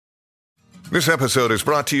This episode is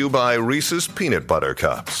brought to you by Reese's Peanut Butter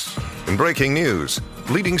Cups. In breaking news,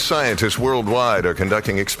 leading scientists worldwide are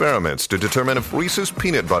conducting experiments to determine if Reese's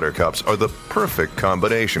Peanut Butter Cups are the perfect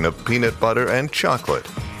combination of peanut butter and chocolate.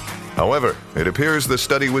 However, it appears the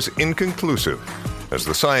study was inconclusive, as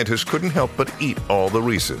the scientists couldn't help but eat all the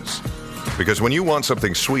Reese's. Because when you want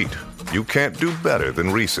something sweet, you can't do better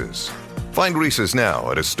than Reese's. Find Reese's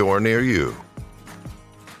now at a store near you.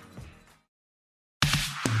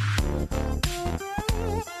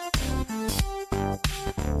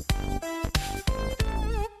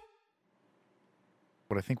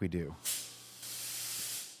 What I think we do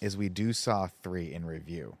is we do Saw 3 in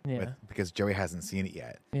review. Yeah. Because Joey hasn't seen it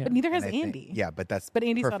yet. Yeah. But neither has And I think- Andy. yeah, but that's But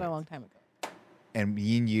Andy saw it perfect. a long time ago. And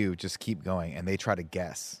me and you just keep going, and they try to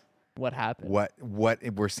guess What happened? what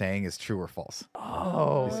we're saying is true or false.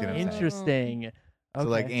 Oh, You see what I'm saying? interesting. Okay. So,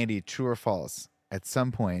 like, Andy, true or false? At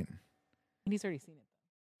some point, Andy's already seen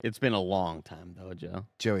it. It's been a long time, though, Joe.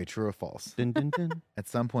 Joey, true or false? Dun, dun, dun. At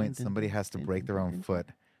some point, Dun, dun, somebody has to dun, break their dun, own dun, foot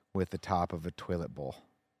with the top of a toilet bowl.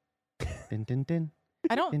 Dun, dun, dun.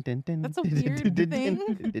 I don't. Dun, dun, dun. That's a Dun, weird dun, dun, thing.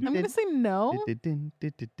 dun, dun, I'm gonna dun, say no. dun, dun,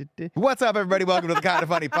 dun, dun, dun, dun. What's up, everybody? Welcome to the Kind of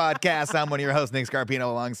Funny podcast. I'm one of your hosts, Nick Scarpino,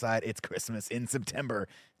 alongside It's Christmas in September,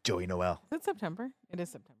 Joey Noel. Is it September? It is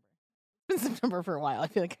September. It's been September for a while. I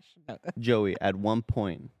feel like I should know that. Joey, at one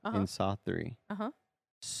point Uh-huh. in Saw 3, Uh-huh.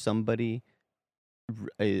 somebody,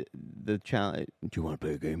 the challenge, do you want to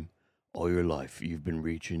play a game? All your life, you've been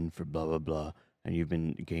reaching for blah, blah, blah, and you've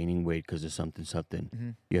been gaining weight because of something, something.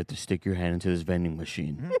 Mhm. You have to stick your hand into this vending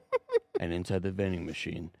machine. And inside the vending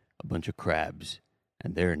machine, a bunch of crabs.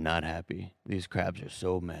 And they're not happy. These crabs are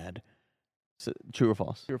so mad. So, true or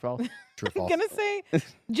false? True or false? True or I'm false? gonna say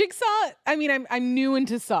Jigsaw. I mean, I'm new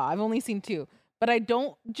into Saw. I've only seen 2, but I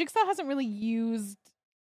don't. Jigsaw hasn't really used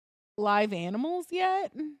live animals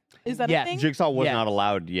yet. Is that Yeah, a thing? Jigsaw was Yeah. not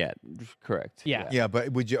allowed yet. Correct. Yeah. Yeah,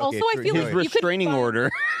 but would you? Okay, Also, I true- feel His like you could restraining find-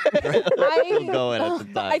 order. I, going at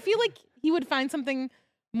the time. I feel like he would find something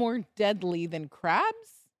more deadly than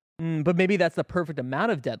crabs. But maybe that's the perfect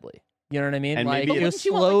amount of deadly. You know what I mean? And like maybe it'll Wouldn't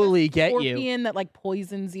you want, like, a slowly get you. scorpion that like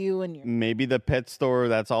poisons you and you're Maybe the pet store.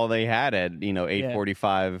 That's all they had at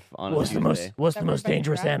 8:45 on a What's the most Tuesday. What's the That most prevents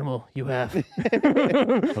dangerous crab? animal you have? Look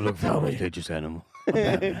for the most dangerous animal.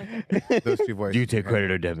 Those two voices. Do you take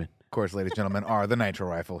credit or debit? Of course, ladies and gentlemen, are the Nitro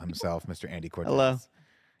Rifle himself, Mr. Andy Cortez. Hello.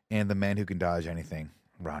 And the man who can dodge anything,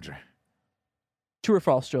 Roger. True or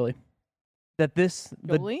false, Joey? That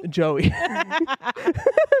Joey? Joey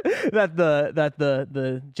that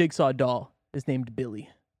the Jigsaw doll is named Billy.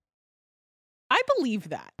 I believe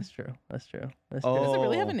that. That's true. That's true. That's Oh. true. Does it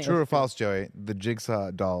really have a name? True or false, Joey? The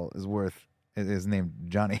Jigsaw doll is named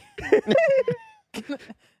Johnny.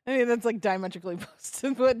 I mean, that's like diametrically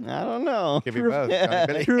opposed, but I don't know. Could be both. Johnny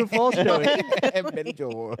Billy. True or false, Joey? And Billy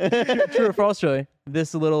Joel. True or false, Joey?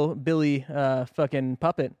 This little Billy fucking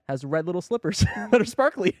puppet has red little slippers that are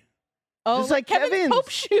sparkly. oh, Just like Kevin's Kevin's. Pope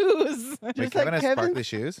shoes. Wait, Just Kevin like has Kevin. sparkly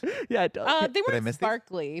shoes? Yeah, it does. They Did I weren't miss these?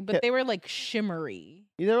 sparkly, but they were like shimmery.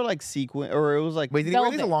 They were like sequin, or it was like Wait, did he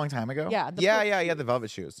wear these a Velvet. long time ago? Yeah, the yeah, the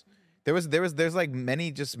velvet shoes. There's like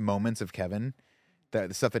many just moments of Kevin,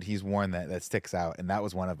 the stuff that he's worn that sticks out, and that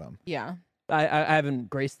was one of them. Yeah. I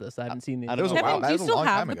haven't graced this. I haven't seen these. I It don't was know. a while. Kevin, That do you was a still long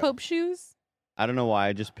have time the ago. Pope shoes? I don't know why.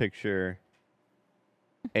 I just picture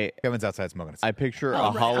Kevin's outside smoking. I picture Oh, a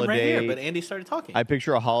I'm holiday. right here, but Andy started talking. I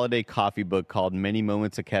picture a holiday coffee book called Many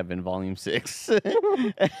Moments of Kevin, Volume 6. And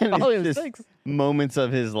it's Volume just 6. moments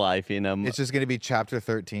of his life, It's just going to be chapter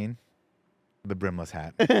 13, the brimless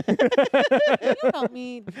hat. Can you help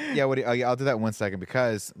me? Yeah, I'll do that in 1 second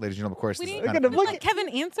because, ladies and gentlemen, of course, We this is need kind gonna of look let Kevin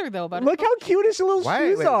answer though about Look his how Pope cute his little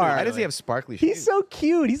shoes why are. does he have sparkly shoes? He's so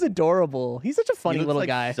cute. He's adorable. He's such a funny He looks little like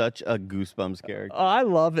guy. Such a Goosebumps character. Oh, I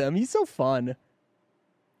love him. He's so fun.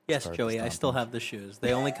 yes, Start Joey, to I stomp still him. have the shoes.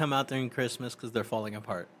 They only come out during Christmas because they're falling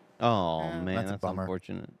apart. Oh, man, That's a that's bummer.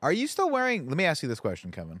 unfortunate. Are you still wearing? Let me ask you this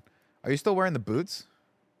question, Kevin. Are you still wearing the boots?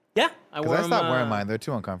 Yeah, I Because wore I stopped them, wearing mine. They're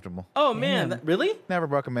too uncomfortable. Oh man, really? Never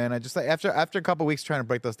broke them in. I just after a couple weeks trying to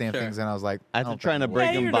break those damn Sure. things, and I was like, After don't trying to think break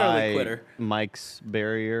Yeah, him you're an early by quitter. Mike's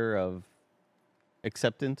barrier of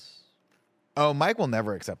acceptance. Oh, Mike will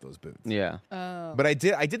never accept those boots. Yeah. Oh. But I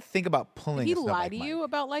did think about Did pulling. he a stunt lie like to Mike. you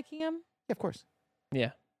about liking him? Yeah, of course.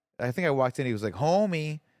 Yeah. I think I walked in. He was like,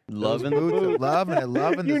 "Homie, Loving those the boots, boot.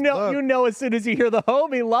 loving You this know, look." you know, as soon as you hear the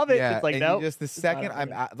homie, love it. Yeah, It's like, and no. just the second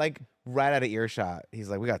I'm like right out of earshot, he's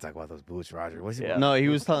like, "We gotta talk about those boots, Roger." What's he? Yeah. No, he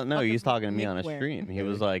was What the fuck he was is talking to me Nick on a wearing? stream. He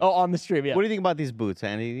was like, Oh, on the stream, yeah. "What do you think about these boots,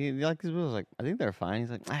 Andy? You like these boots?" I was like, "I think they're fine."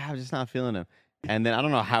 He's like, "I'm just not feeling them." And then I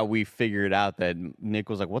don't know how we figured out that Nick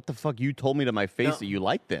was like, "What the fuck? You told me to my face No. that you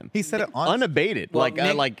liked them." He said it on. Unabated, Well, like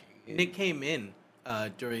Nick, like Nick came in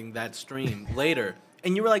during that stream later,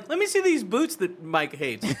 and you were like, "Let me see these boots that Mike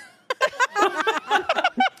hates," and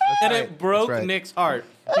right. it broke That's right. Nick's heart.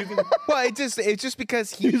 You can, Well, it's just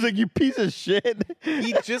because He's like, you piece of shit.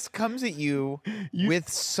 he just comes at you with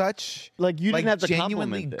such Like, you didn't have to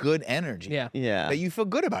genuinely compliment it. good energy. Yeah. Yeah. That you feel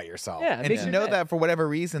good about yourself. Yeah, it and makes to you know good. that for whatever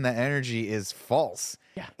reason that energy is false.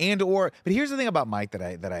 Yeah. But here's the thing about Mike that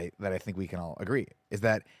I think we can all agree is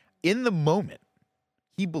that in the moment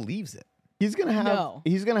he believes it. He's gonna have No.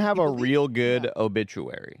 he's gonna have He a believes- real good yeah.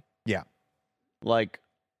 obituary. Yeah. Like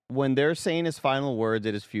when they're saying his final words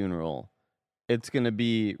at his funeral, it's gonna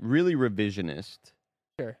be really revisionist.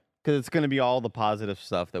 Sure. Because it's gonna be all the positive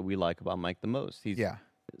stuff that we like about Mike the most. He's Yeah.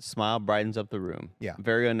 smile brightens up the room. Yeah.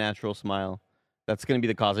 Very unnatural smile. That's gonna be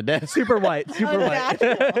the cause of death. Super white. Super white.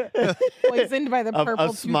 Unnatural. Poisoned by the purple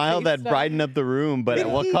a smile that toothpaste stuff. brightened up the room, but at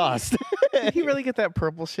what cost? Did he really get that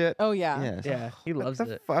purple shit? Oh yeah. Yes. Yeah, he loves What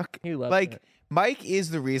the it. fuck? He loves like it. Mike is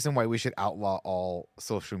the reason why we should outlaw all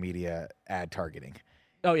social media ad targeting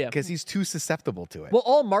Oh yeah. because he's too susceptible to it. Well,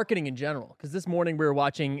 all marketing in general. Because this morning we were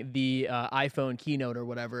watching the iPhone keynote or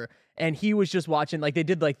whatever, and he was just watching. Like they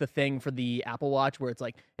did like the thing for the Apple Watch where it's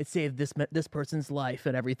like it saved this person's life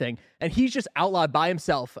and everything, and he's just out loud by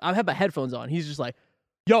himself. I have my headphones on. He's just like,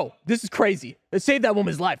 "Yo, this is crazy. It saved that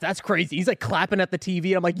woman's life. That's crazy." He's like clapping at the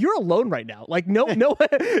TV. I'm like, "You're alone right now. Like no,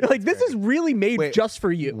 like this is really made Wait, just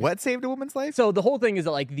for you." What saved a woman's life? So the whole thing is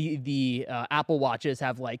that like the Apple Watches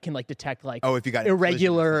have like can like detect like Oh, if you got collision or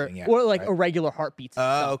irregular something, yeah, or like right. irregular heartbeats, and Oh,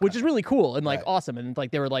 stuff, okay. which is really cool and like Right. awesome. And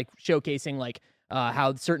like they were like showcasing like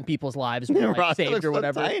how certain people's lives were like, Ross saved looks or so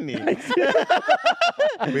whatever. tiny.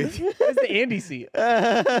 It's the Andy seat.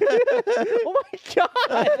 Oh my god!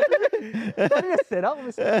 I'm gonna sit up.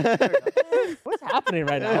 What's happening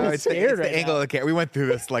right now? No, I'm it's scared the right angle now. of the camera. We went through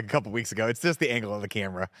this like a couple weeks ago. It's just the angle of the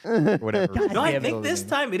camera, or whatever. no, I damn it. think this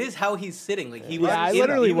time it is how he's sitting. Like he was, I in-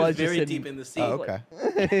 literally he was just very sitting- deep in the seat. Oh, okay.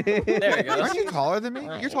 There it goes. Aren't you taller than me?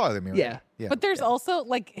 You're taller than me. Right? Yeah. Yeah. But there's also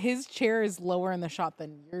like his chair is lower in the shot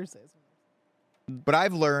than yours is. But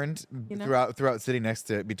I've learned You know? throughout sitting next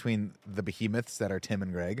to between the behemoths that are Tim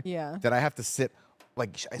and Greg. Yeah. That I have to sit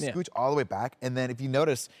like I Yeah. scooch all the way back, and then if you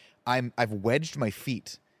notice, I've wedged my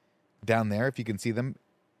feet down there. If you can see them,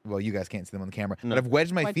 well, you guys can't see them on the camera, but I've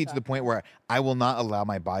wedged my Quite feet to the that. point where I will not allow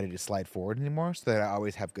my body to slide forward anymore, so that I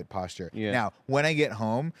always have good posture. Yeah. Now, when I get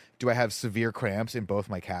home, do I have severe cramps in both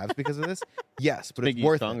my calves because of this? Yes, but Make it's you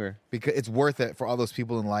worth stronger. it because it's worth it for all those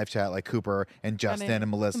people in live chat like Cooper and Justin and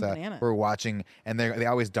Melissa banana. who are watching, and they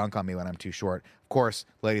always dunk on me when I'm too short. Of course,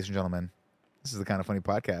 ladies and gentlemen, this is the Kind of Funny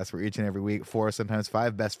podcast where each and every week 4, sometimes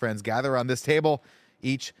 5 best friends gather on this table,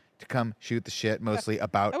 each to come shoot the shit, mostly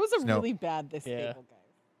about That was a snow. really bad this Yeah. table, guys.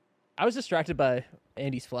 I was distracted by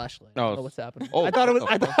Andy's flashlight. I don't know what's happening. Oh, I thought it was.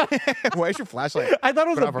 Why is your flashlight? I thought it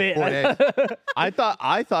was Put a on for bit. 4 days. I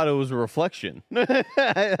thought it was a reflection. I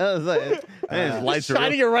was like, man, his lights are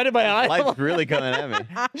Shining it right in my eye. lights really coming at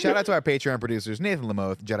me. Shout out to our Patreon producers, Nathan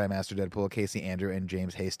Lamoth, Jedi Master Deadpool, Casey Andrew, and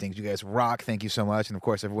James Hastings. You guys rock. Thank you so much. And of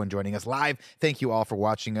course, everyone joining us live, thank you all for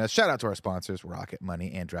watching us. Shout out to our sponsors, Rocket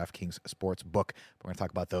Money and DraftKings Sportsbook. We're going to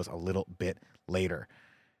talk about those a little bit later.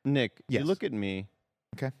 Nick, Yes. you look at me.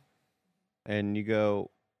 Okay. And you go,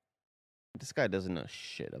 this guy doesn't know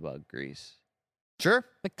shit about Greece. Sure.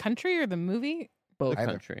 The country or the movie? Both. The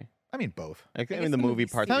Either. country. I mean, both. I guess mean, the the movie movie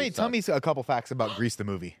part Tell two me, tell me sucks. a couple facts about Grease the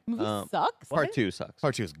movie. Movie Um, sucks. Part 2 sucks.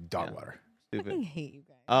 Part 2 is dog Yeah. water. I fucking Stupid. hate you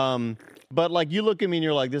guys. But like you look at me and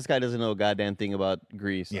you're like, this guy doesn't know a goddamn thing about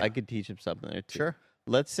Greece. Yeah. I could teach him something there too. Sure.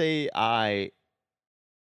 Let's say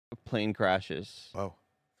plane crashes. Oh,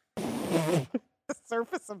 The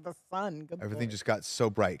surface of the sun. Good everything lord. just got so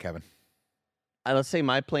bright, Kevin. Let's say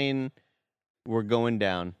my plane were going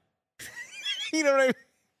down. You know what I mean?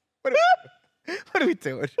 What are we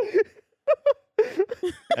doing?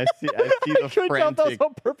 I see the Good job, that was frantic.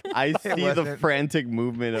 on purpose. I see the wasn't. frantic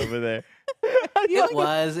movement over there. It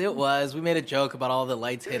was. It was. We made a joke about all the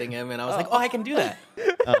lights hitting him, and I was like, "Oh, I can do that."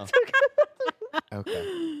 Oh.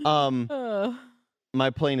 Okay. My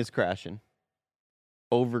plane is crashing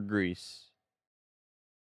over Greece.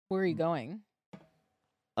 Where are you going?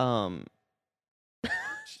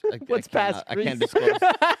 What's past I can't Greece? disclose.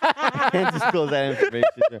 I can't disclose that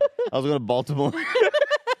information. I was going to Baltimore. It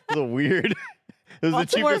was a weird. It was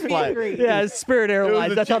Baltimore the cheapest being flight. Greece. Yeah, it's Spirit Airlines.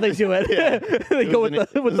 the That's how they do it. Yeah. They It go was with an-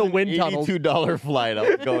 the it was wind an tunnels. $82 flight. I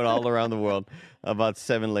was going all around the world, about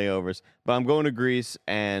 7 layovers. But I'm going to Greece,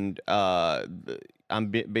 and I'm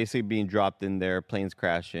basically being dropped in there. Planes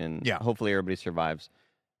crashing. Yeah. Hopefully everybody survives.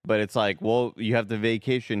 But it's like, well, you have the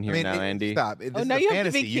vacation here now, Andy. Stop. This is now a you have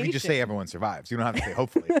to fantasy. You can just say vacation. everyone survives. You don't have to say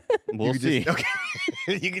hopefully. We'll You see. just- okay.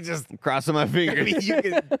 you can just. I'm crossing my I fingers. mean, you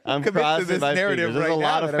can I'm commit to crossing this my narrative fingers. There's right a now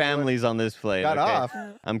lot of that everyone families on this flight. got okay? off.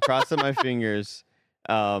 I'm crossing my fingers.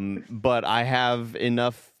 But I have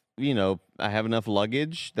enough, I have enough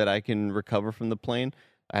luggage that I can recover from the plane.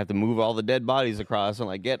 I have to move all the dead bodies across. I'm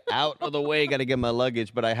like, get out of the way. Got to get my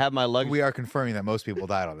luggage. But I have my luggage. We are confirming that most people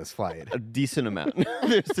died on this flight. A decent amount.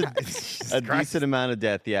 There's Jesus a Christ. decent amount of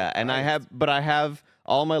death, yeah. And I have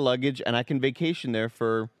all my luggage, and I can vacation there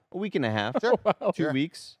for a week and a half, Sure. 2 Sure.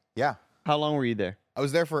 weeks. Yeah, How long were you there? I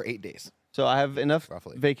was there for 8 days. So I have enough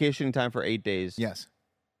Roughly. vacationing time for 8 days. Yes.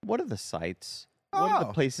 What are the sights? What are the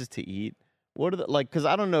Oh. places to eat? What are the because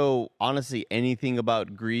I don't know honestly anything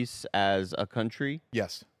about Greece as a country.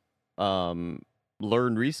 Yes.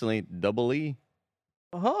 Learned recently, double E.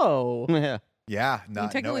 Oh. Yeah. Yeah. I mean, Not no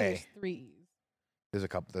technically, A. there's 3 E's. There's a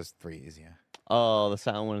couple. There's 3 E's. Yeah. Oh, the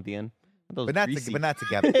silent one at the end. Those But not. greasy. But not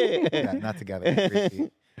together. Yeah, not together.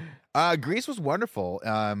 Greasy. Greece was wonderful.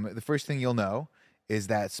 The first thing you'll know is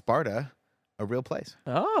that Sparta, a real place,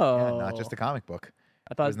 Oh. yeah, not just a comic book.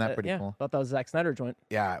 I thought Isn't that pretty yeah, cool? thought that was a Zack Snyder joint.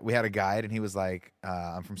 Yeah, we had a guide, and he was like,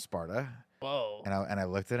 "I'm from Sparta," Whoa. and I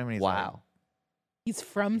looked at him, and he's Like, He's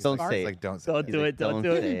from Don't Sparta. say like, it. "Don't say Don't it." do it. Don't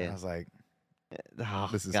do say it. I was like, Oh,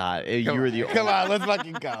 This is- God. You Come were on, the come on, let's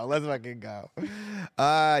fucking go. Let's fucking go.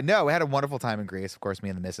 No, we had a wonderful time in Greece. Of course, me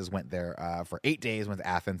and the missus went there for 8 days. Went to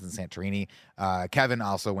Athens and Santorini. Kevin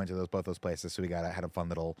also went to both those places, so we had a fun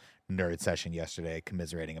little nerd session yesterday,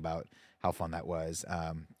 commiserating about how fun that was.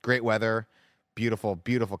 Great weather, beautiful,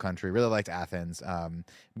 beautiful country. Really liked Athens.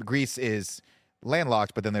 Greece is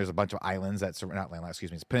landlocked, but then there's a bunch of islands not landlocked.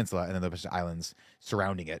 Excuse me, it's a peninsula, and then there's a bunch of islands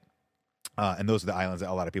surrounding it. And those are the islands that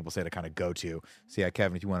a lot of people say to kind of go to. So yeah,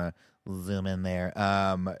 Kevin, if you want to zoom in there,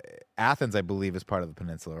 Athens, I believe, is part of the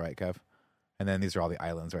peninsula, right, Kev? And then these are all the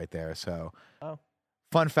islands right there. So, Oh.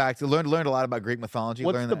 Fun fact: learned a lot about Greek mythology.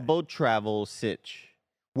 What's learned the that- boat travel sitch?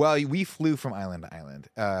 Well, we flew from island to island.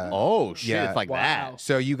 Oh shit! yeah. It's like Wow. that.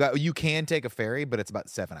 So you can take a ferry, but it's about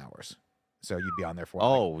 7 hours. So you'd be on there for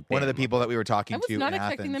Oh, one of the damn. people that we were talking I was to not in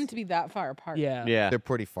expecting them Athens. to be that far apart. Yeah. Yeah. They're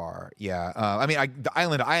pretty far. Yeah. I mean, the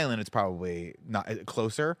island to island, it's probably not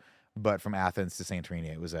closer, but from Athens to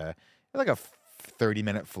Santorini, it was like a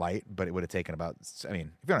 30-minute flight, but it would have taken about, I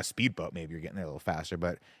mean, if you're on a speedboat, maybe you're getting there a little faster,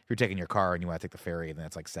 but if you're taking your car and you want to take the ferry, then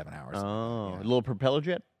it's like 7 hours. Oh, Yeah. a little propeller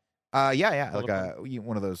jet. Yeah. Like Little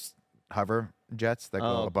one of those hover jets that go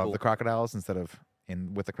Oh, above cool. the crocodiles instead of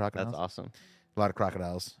in with the crocodiles. That's awesome. A lot of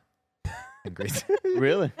crocodiles in Greece.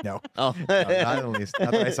 Really? No. Oh, No, not in the least.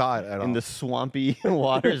 Not that I saw it at all. in the swampy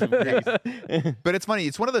waters of Greece. But it's funny.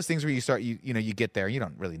 It's one of those things where you start, you get there, you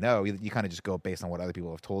don't really know. You kind of just go based on what other people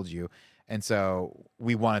have told you. And so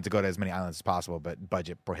we wanted to go to as many islands as possible, but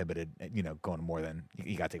budget prohibited, going to more than,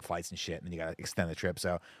 you got to take flights and shit, and then you got to extend the trip.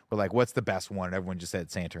 So we're like, what's the best one? And everyone just said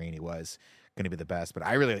Santorini was going to be the best. But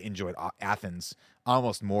I really enjoyed Athens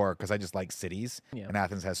almost more because I just like cities. Yeah. And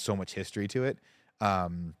Athens has so much history to it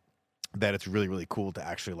that it's really, really cool to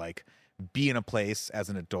actually like be in a place as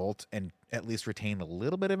an adult and at least retain a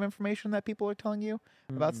little bit of information that people are telling you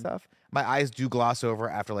about stuff. My eyes do gloss over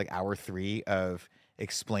after like hour 3 of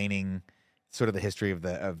explaining sort of the history of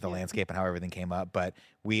the landscape and how everything came up. But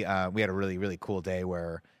we had a really, really cool day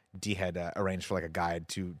where Dee had arranged for like a guide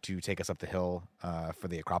to take us up the hill for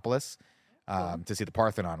the Acropolis to see the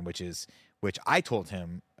Parthenon, which I told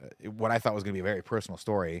him what I thought was going to be a very personal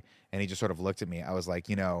story, and he just sort of looked at me. I was like,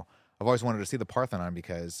 I've always wanted to see the Parthenon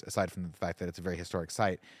because, aside from the fact that it's a very historic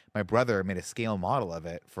site, my brother made a scale model of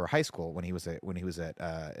it for high school when he was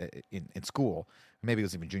in school. Maybe it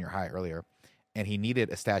was even junior high earlier, and he needed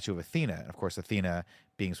a statue of Athena. And of course, Athena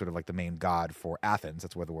being sort of like the main god for Athens.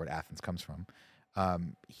 That's where the word Athens comes from.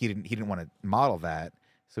 He didn't want to model that,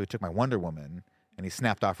 so he took my Wonder Woman and he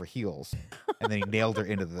snapped off her heels, and then he nailed her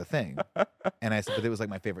into the thing. And I said, but it was like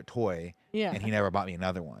my favorite toy, Yeah. and he never bought me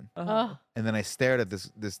another one. Ugh. And then I stared at this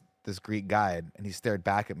Greek guide, and he stared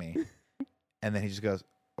back at me, and then he just goes,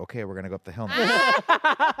 "Okay, we're gonna go up the hill now."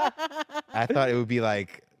 I thought it would be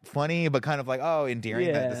like funny, but kind of like, oh,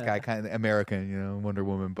 endearing that this Yeah. guy kind of American, Wonder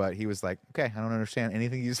Woman. But he was like, okay, I don't understand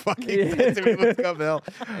anything you just fucking said to me. Let's go up the hill.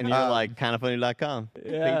 And you're like Patreon. kindoffunny.com.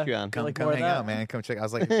 Patreon. Come, like come more of hang out, that. man. Come check. I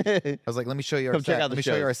was like, let me show you our Come set. check out Let the me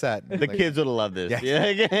show you our shows. set. The Like, kids would have loved this.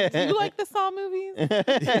 Yeah. Do you like the Saw movies?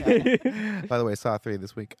 By the way, saw 3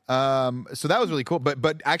 this week. So that was really cool.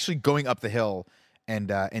 But actually going up the hill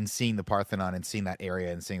and seeing the Parthenon and seeing that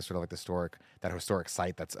area and seeing sort of like that historic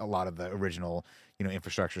site that's a lot of the original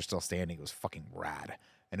infrastructure still standing, it was fucking rad.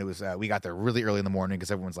 And it was we got there really early in the morning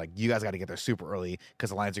because everyone's like, you guys got to get there super early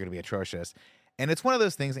because the lines are going to be atrocious. And it's one of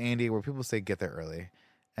those things, Andy, where people say get there early,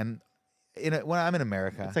 and when I'm in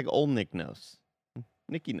America, It's like old Nick knows.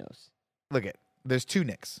 Nicky knows. look at there's two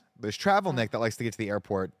Nicks. There's Travel Nick that likes to get to the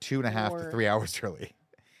airport 2.5 to 3 hours early,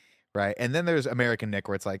 right? And then there's American Nick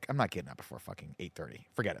where it's like, I'm not getting up before fucking 8:30.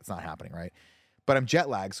 Forget it. It's not happening, right? But I'm jet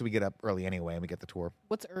lagged, so we get up early anyway, and we get the tour.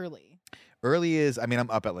 What's early? Early is, I mean, I'm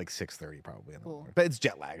up at like 6:30 probably in the Cool. morning, but it's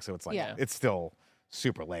jet lag, so it's like Yeah. it's still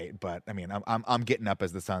super late. But I mean, I'm getting up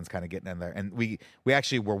as the sun's kind of getting in there, and we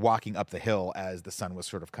actually were walking up the hill as the sun was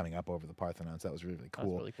sort of coming up over the Parthenon, so that was really, really That's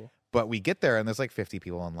cool. really cool. But we get there and there's like 50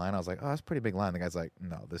 people in line. I was like, oh, that's a pretty big line. The guy's like,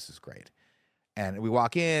 no, this is great. And we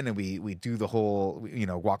walk in and we do the whole,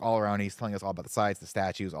 walk all around. He's telling us all about the sites, the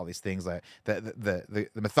statues, all these things, like the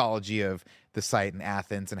mythology of the site in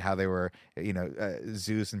Athens and how they were,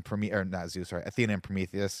 Zeus and Athena and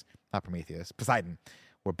Poseidon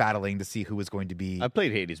were battling to see who was going to be I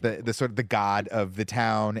played Hades. the sort of the god of the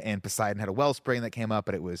town. And Poseidon had a wellspring that came up,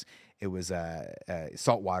 but it was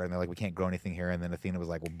salt water, and they're like, we can't grow anything here. And then Athena was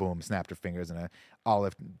like, well, boom, snapped her fingers, and an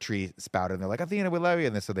olive tree sprouted, and they're like, Athena, we love you.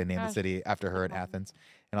 And then so they named the city after her in Athens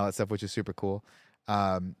and all that stuff, which is super cool.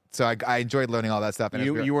 So I enjoyed learning all that stuff. And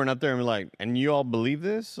You weren't up there and were like, and you all believe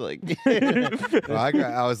this? Like, well,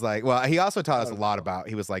 I was like, well, he also taught us a lot about,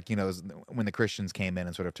 he was like, when the Christians came in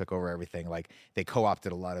and sort of took over everything, like they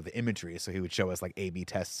co-opted a lot of the imagery. So he would show us like A/B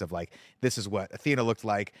tests of like, this is what Athena looked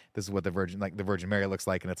like. This is what the Virgin Mary looks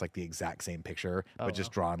like. And it's like the exact same picture, but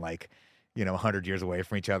just drawn like, 100 years away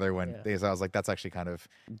from each other. So I was like, that's actually kind of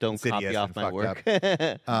don't insidious copy off and my fucked work.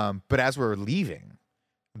 up. But as we're leaving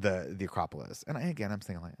the Acropolis, and I'm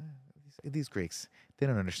thinking like, these Greeks, they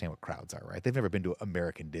don't understand what crowds are, right? They've never been to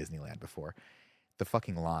American Disneyland before. The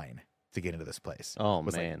fucking line to get into this place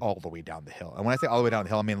was man. like all the way down the hill. And when I say all the way down the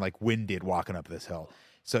hill, I mean like winded walking up this hill.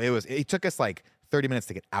 So it took us like 30 minutes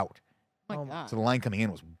to get out. Oh my God. So the line coming in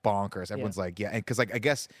was bonkers. Everyone's like, yeah. And because like, I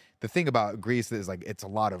guess the thing about Greece is like, it's a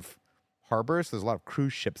lot of harbors. So there's a lot of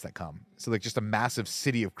cruise ships that come. So like just a massive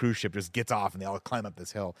city of cruise ship just gets off and they all climb up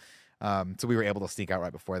this hill. So we were able to sneak out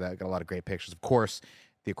right before that. Got a lot of great pictures. Of course,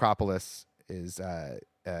 the Acropolis is,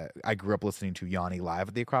 I grew up listening to Yanni live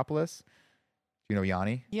at the Acropolis. Do you know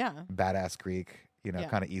Yanni? Yeah. Badass Greek, Yeah.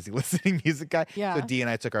 kind of easy listening music guy. Yeah. So Dee and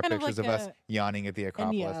I took our Kind of pictures like of us a yawning at the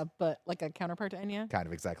Acropolis. Enya, but like a counterpart to Enya. Kind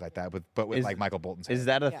of exactly like that, but with Is- like Michael Bolton's Is hair.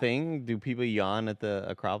 that a Yeah. thing? Do people yawn at the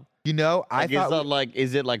Acropolis? I thought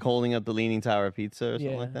Is it like holding up the Leaning Tower of Pizza or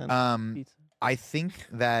something like Yeah. that? Pizza. I think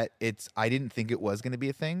that I didn't think it was going to be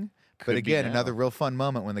a thing. Could But be again, now. another real fun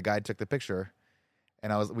moment when the guy took the picture,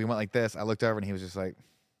 and we went like this. I looked over and he was just like,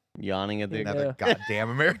 Yawning at the another goddamn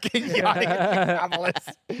American yawning at the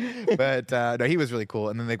Acropolis. But no, he was really cool.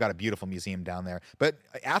 And then they've got a beautiful museum down there. But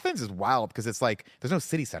Athens is wild because it's like there's no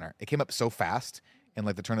city center. It came up so fast in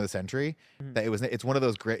like the turn of the century that it's one of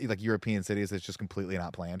those great like European cities that's just completely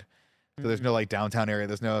not planned. So there's no like downtown area.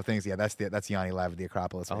 There's no things. Yeah, that's Yanni live at the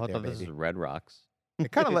Acropolis. Oh, Right I there, thought this baby. was Red Rocks.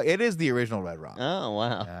 It kind of like it is the original Red Rock. Oh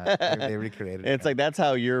wow! They recreated it. It's like that's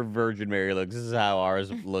how your Virgin Mary looks. This is how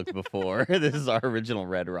ours looked before. This is our original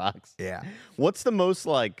Red Rocks. Yeah. What's the most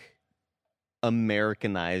like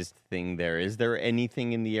Americanized thing there? Is there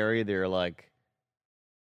anything in the area they're like?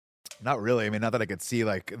 Not really. I mean, not that I could see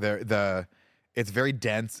like it's very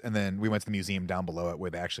dense, and then we went to the museum down below it where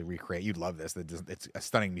they actually recreate. You'd love this. It's a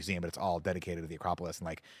stunning museum, but it's all dedicated to the Acropolis and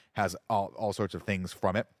like has all sorts of things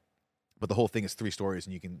from it. But the whole thing is 3 stories,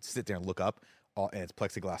 and you can sit there and look up, and it's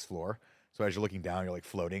plexiglass floor. So as you're looking down, you're like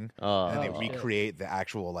floating, and then they Oh, shit. recreate the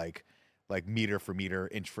actual like meter for meter,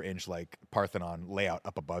 inch for inch, like Parthenon layout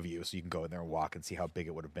up above you, so you can go in there and walk and see how big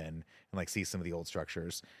it would have been, and like see some of the old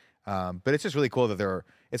structures. But it's just really cool that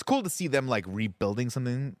it's cool to see them like rebuilding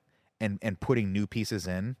something and putting new pieces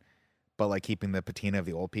in, but like keeping the patina of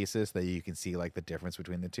the old pieces so that you can see like the difference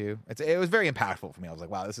between the two. It was very impactful for me. I was like,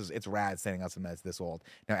 wow, it's rad standing out something that's this old.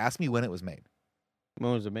 Now ask me when it was made.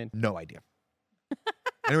 When was it made? No idea. I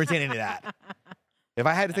never retain any of that. If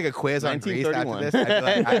I had to take a quiz on Greece after 1931. this, I'd be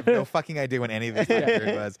like, I have no fucking idea when any of this time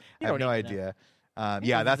period was. I have don't no need to know. idea.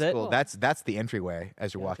 Yeah, that's Is it? cool. That's the entryway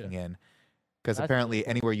as you're Gotcha. walking in. Because That's apparently really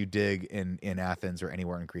cool. anywhere you dig in Athens or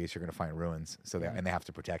anywhere in Greece, you're going to find ruins. So and they have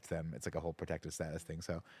to protect them. It's like a whole protected status thing.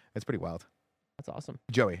 So it's pretty wild. That's awesome.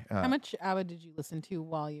 Joey, How much ABBA did you listen to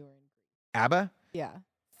while you were in Greece? ABBA? Yeah.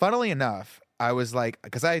 Funnily enough, I was like,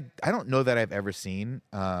 because I don't know that I've ever seen,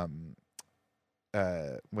 what's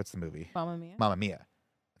the movie? Mamma Mia? Mamma Mia.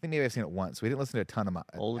 I think maybe I've seen it once. We didn't listen to a ton of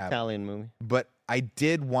Old ABBA. Italian movie. But I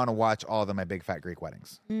did want to watch all of My Big Fat Greek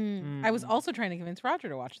Weddings. I was also trying to convince Roger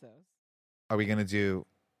to watch those. Are we going to do,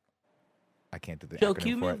 I can't do the Joe, acronym can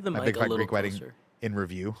you for move it. the My mic Big a Fat little Greek Wedding closer? in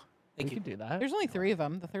review. We Thank you. could do that. There's only 3 of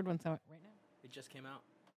them. The third one's out right now. It just came out.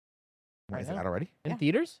 Is now. it out already? In Yeah.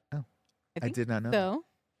 theaters? I think did not know. So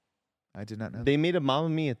I did not know. They made a Mamma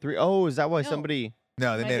Mia 3. Oh, is that why No. somebody?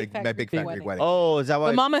 No, they My made Big a big fat Greek Greek Wedding. wedding. Oh, is that why?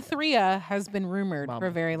 But Mama Thria has been rumored for Mama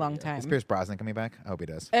a very long Thria. time. Is Pierce Brosnan coming back? I hope he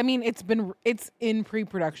does. I mean, it's in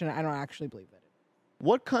pre-production. I don't actually believe it.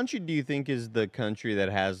 What country do you think is the country that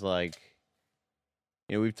has like,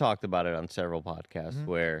 we've talked about it on several podcasts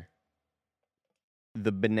where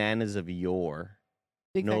the bananas of yore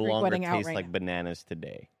Big Fat no Greek longer Wedding out taste right like now. bananas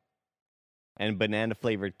today. And banana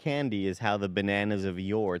flavored candy is how the bananas of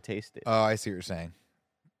yore tasted. Oh, I see what you're saying.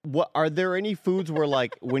 What are there any foods where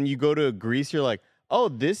like when you go to Greece you're like, "Oh,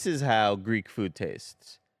 this is how Greek food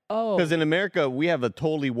tastes." Oh, Because in America we have a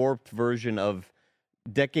totally warped version of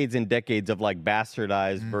decades and decades of like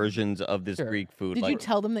bastardized versions of this Sure. Greek food. Did like, you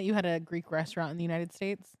tell them that you had a Greek restaurant in the United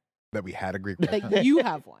States? That we had a Greek. That you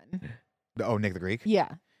have one? Oh, Nick the Greek. Yeah.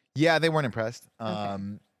 Yeah, they weren't impressed.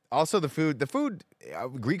 Okay. Also, the food,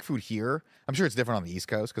 Greek food here. I'm sure it's different on the East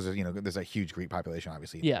Coast because there's a huge Greek population,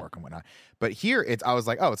 obviously, in New Yeah. York and whatnot. But here, I was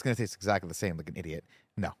like, oh, it's gonna taste exactly the same, like an idiot.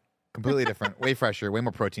 No, completely different, way fresher, way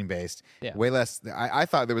more protein based, Yeah. way less. I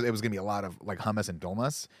thought it was gonna be a lot of like hummus and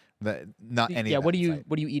dolmas. That not any. yeah. of What that are you inside.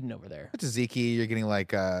 what are you eating over there? Tzatziki, you're getting like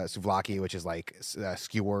souvlaki, which is like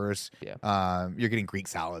skewers. Yeah. You're getting Greek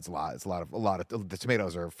salads a lot. It's a lot of the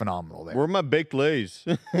tomatoes are phenomenal there. where are my baked lays?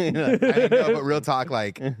 I know, but real talk,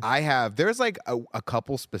 like there's like a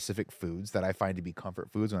couple specific foods that I find to be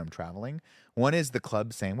comfort foods when I'm traveling. One is the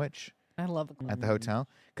club sandwich I love the at the hotel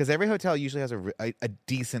because every hotel usually has a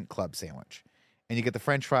decent club sandwich. And you get the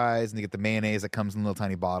French fries and you get the mayonnaise that comes in little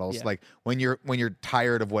tiny bottles. Yeah. Like when you're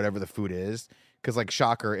tired of whatever the food is, because like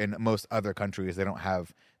shocker in most other countries they don't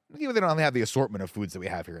have they don't have the assortment of foods that we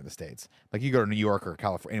have here in the States. Like you go to New York or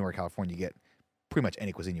California, anywhere in California, you get pretty much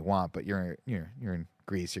any cuisine you want. But you're in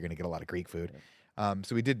Greece, you're gonna get a lot of Greek food.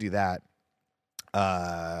 So we did do that.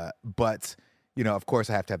 But of course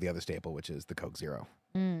I have to have the other staple, which is the Coke Zero.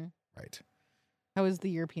 Mm. Right. How is the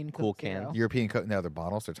European Cool Coke can. Zero? European Coke. No, they're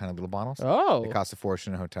bottles. They're tiny little bottles. Oh, They cost a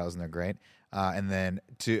fortune in hotels, and they're great. And then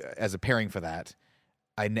as a pairing for that,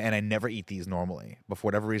 I never eat these normally, but for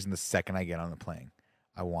whatever reason, the second I get on the plane,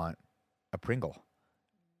 I want a Pringle.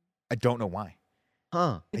 I don't know why,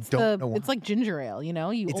 Huh. It's don't know why. It's like ginger ale, you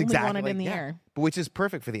only It's want exactly it in the like- air. but which is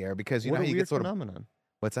perfect for the air because What a you weird get sort of phenomenon.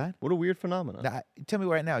 what's that? What a weird phenomenon. Now, tell me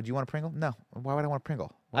right now, do you want a Pringle? No. Why would I want a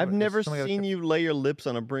Pringle? Why I've would- never there's so many other seen chips. you lay your lips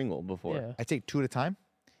on a Pringle before. yeah. I take two at a time,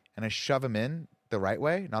 and I shove them in the right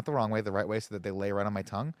way, not the wrong way, the right way, so that they lay right on my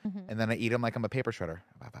tongue, and then I eat them like I'm a paper shredder.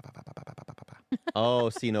 Oh,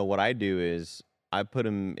 see, no, what I do is I put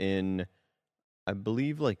them in, I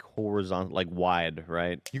believe, like horizontal, like wide,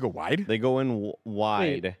 right? You go wide? They go in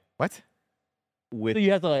wide What? with So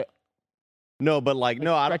you have to like. no, but like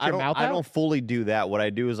no, I stretch your don't. mouth I out? don't fully do that. What I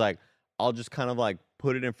do is like I'll just kind of like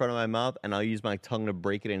put it in front of my mouth, and I'll use my tongue to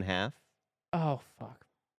break it in half, Oh fuck.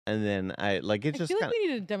 and then I like it's I just feel kind like we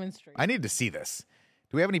need to demonstrate. I need to see this.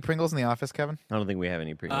 Do we have any Pringles in the office, Kevin? I don't think we have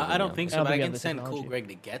any Pringles. I don't think I so, don't but think I we have can the send Cool technology. Greg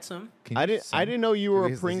to get some. Can I you didn't. I send- didn't know you were a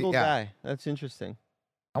Is he- Pringle yeah. guy. That's interesting.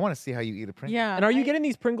 I want to see how you eat a Pringle. Yeah. And are you I- getting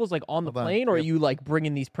these Pringles like on the Hold on. plane, or are Yep. you like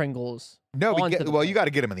bringing these Pringles? No, onto the you plane? got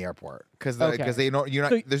to get them in the airport because Okay. they know you're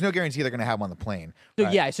not. So- there's no guarantee they're going to have them on the plane. So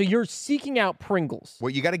Right. yeah, so you're seeking out Pringles.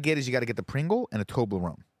 What you got to get is you got to get the Pringle and a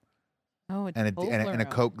Toblerone Oh, and a Toblerone.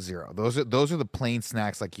 Coke Zero. Those are the plain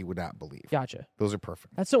snacks like you would not believe. Gotcha. Those are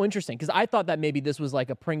perfect. That's so interesting because I thought that maybe this was like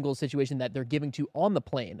a Pringles situation that they're giving to on the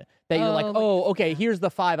plane. That you're like, Oh, oh, okay, here's the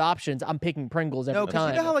 5 options. I'm picking Pringles every No, because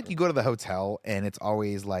time. you know how like you go to the hotel and it's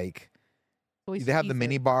always like Always they have the cheese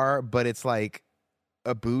mini it. bar, but it's like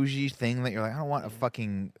a bougie thing that you're like, I don't want a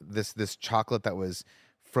fucking this chocolate that was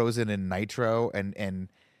frozen in nitro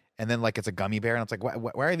and then like it's a gummy bear and it's like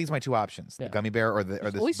why are these my two options? Yeah. The gummy bear or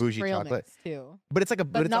There's this always bougie trail chocolate? mix, too. But it's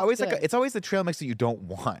like but it's not always good. it's always the trail mix that you don't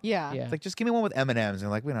want. Yeah. Yeah. It's like just give me one with M&Ms and they're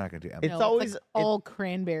like we're not gonna do M&Ms. It's No, always- like all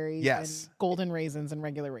cranberries Yes. and golden raisins and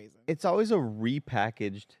regular raisins. It's always a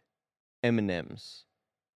repackaged M&Ms.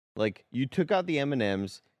 Like you took out the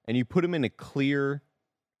M&Ms and you put them in a clear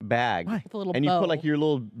bag, Why? With a little and you bow. put like your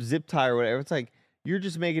little zip tie or whatever. It's like you're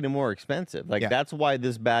just making it more expensive. Like Yeah. that's why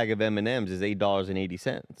this bag of M&Ms is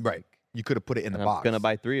 $8.80. Right. You could have put it in the And box. I'm gonna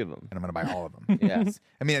buy 3 of them. and I'm gonna buy all of them. Yeah.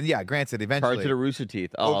 I mean, yeah, granted, eventually Charge it to Rooster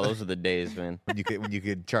Teeth. Oh, those are the days, man. when you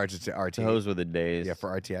could charge it to RT. Those were the days. Yeah, for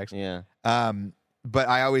RTX. Yeah. But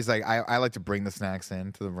I always I like to bring the snacks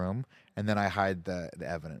into the room and then I hide the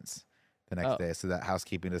evidence the next Oh. day so that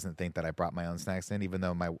housekeeping doesn't think that I brought my own snacks in, even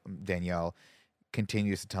though my Danielle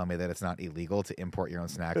continues to tell me that it's not illegal to import your own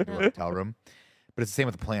snacks to a hotel room. But it's the same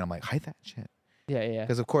with the plane. I'm like, hide that shit. yeah, yeah.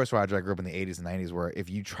 Because of course, Roger, I grew up in the 80s and 90s where if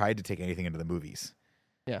you tried to take anything into the movies,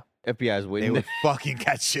 FBI's They waiting. would fucking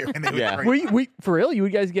catch you. And they would Yeah. bring- We for real? You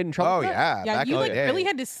guys get in trouble? Oh for that? yeah. Yeah, back you in the like day. really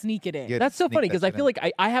had to sneak it in. You had That's to so sneak funny that because I shit feel in.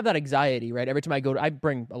 like I have that anxiety, right? Every time I go I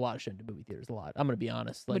bring a lot of shit into movie theaters. A lot. I'm gonna be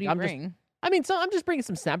honest. Like What do you I'm bring? I'm just bringing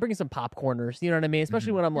some snap, bringing some popcorners. You know what I mean?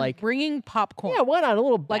 Especially when I'm You're like, bringing popcorn. yeah, why not a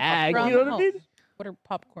little like bag? from You know what I mean? home. What are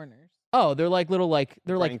popcorners? Oh, they're like little they're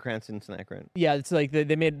Bryan like Cranston snack rent. yeah. It's like they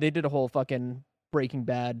did a whole fucking Breaking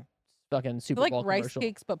Bad, fucking Super They're like Bowl rice commercial.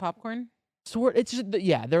 cakes but popcorn. Sort. It's just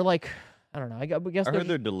yeah. They're like I don't know. I guess I they're heard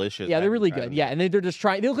they're delicious. yeah, I they're haven't really tried good. them Yeah, yet. and they're just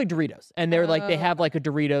trying. They look like Doritos, and they're like they have like a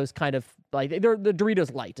Doritos kind of like they're the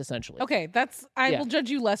Doritos light essentially. Okay, I Yeah. will judge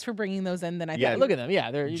you less for bringing those in than I Yeah, thought. Look at them. Yeah,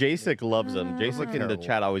 they're Jacek loves them. Jacek in the terrible.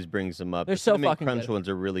 chat always brings them up. They're The so Cinnamon fucking Crunch good. ones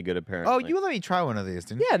are really good apparently. Oh, you let me try one of these,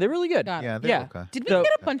 didn't you? yeah, they're really good. Got it. Yeah, they're Yeah. okay. Did we So-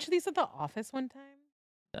 get a bunch of these at the office one time?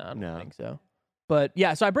 No, I don't No. think so. But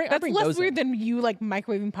yeah, so I bring That's less those in. weird than you like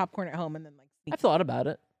microwaving popcorn at home and then like. I've thought about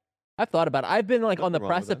it. I've been like on the Nothing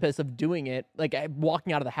wrong with that. precipice of doing it, like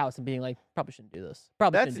walking out of the house and being like, probably shouldn't do this.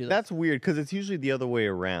 Probably shouldn't do this. That's weird because it's usually the other way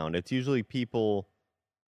around. It's usually people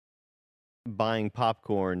buying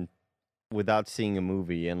popcorn without seeing a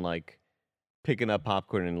movie and like picking up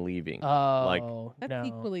popcorn and leaving. Oh, That's no.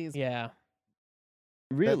 equally as- yeah.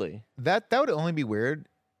 Really? That would only be weird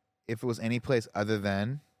if it was any place other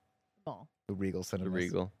than Oh. the Regal The Cinemas.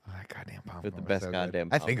 Regal. Oh, that goddamn popcorn. With the was best so good. goddamn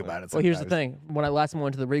I think popcorn. about it. Well, here's the sometimes. thing. When I last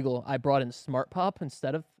went to the Regal, I brought in Smart Pop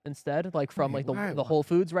instead, like from Wait, like why? the Whole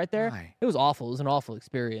Foods right there. Why? It was awful. It was an awful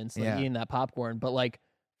experience, like Yeah. eating that popcorn. But like,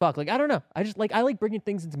 fuck, like I don't know. I just like I like bringing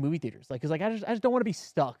things into movie theaters, like because like I just don't want to be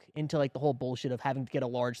stuck into like the whole bullshit of having to get a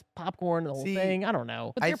large popcorn, the whole See, thing. I don't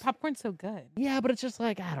know. But I their th- popcorn's so good. Yeah, but it's just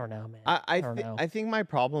like I don't know, man. I don't know. I think my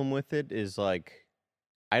problem with it is like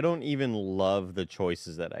I don't even love the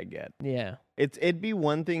choices that I get. Yeah. It'd be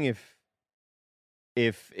one thing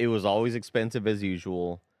if it was always expensive as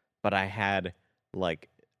usual, but I had like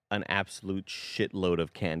an absolute shitload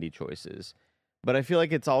of candy choices. But I feel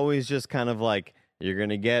like it's always just kind of like you're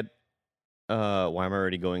gonna get why am I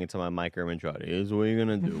already going into my micromanjati? Is what you're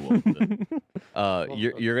gonna do.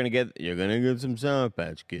 You're gonna get some Sour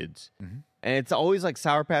Patch Kids. Mhm. And it's always like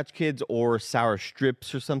Sour Patch Kids or Sour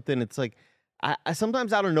Strips or something. It's like I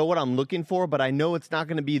sometimes I don't know what I'm looking for, but I know it's not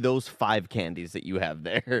going to be those 5 candies that you have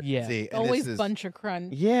there. Yeah. See, and Always this is, Bunch of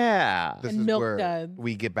Crunch. Yeah. this and is Milk where Duds.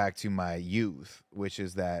 we get back to my youth, which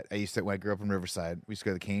is that when I grew up in Riverside, we used to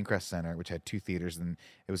go to the Canyon Crest Center, which had 2 theaters, and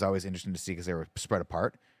it was always interesting to see because they were spread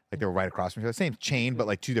apart. Like they were right across from each other, same chain, but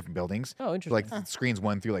like 2 different buildings. Oh, So, interesting. like screens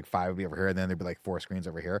 1 through like 5 would be over here, and then there'd be like 4 screens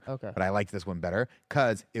over here. Okay. But I liked this one better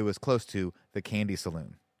because it was close to the Candy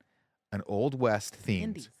Saloon, an Old West themed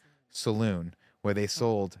Candies. saloon where they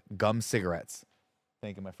sold gum cigarettes.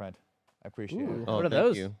 Thank you, my friend. I appreciate Ooh. it. Oh, What are thank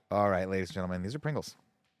those? you. All right, ladies and gentlemen, these are Pringles.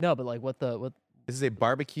 No, but like what? This is a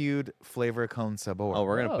barbecued flavor cone sabor. Oh,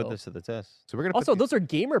 we're gonna put Whoa. this to the test. So we're gonna Also, put those are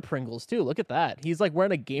gamer Pringles too. Look at that. He's like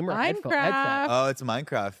wearing a gamer headset. Minecraft. Oh, it's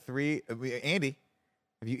Minecraft. Andy,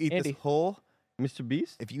 if you eat Andy. this whole Mr.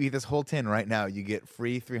 Beast? if you eat this whole tin right now, you get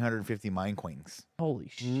free 350 mine coins, Holy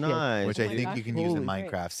shit. Nice. which Oh I my think gosh. you can use in Holy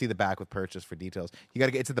Minecraft. See the back with purchase for details. You got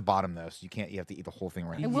to get it's at the bottom though, so you have to eat the whole thing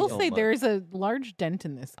right I now. will so say much. there is a large dent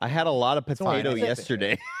in this. I had a lot of fine. potato It's-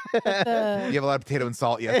 yesterday. You The, have a lot of potato and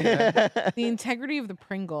salt yesterday. the integrity of the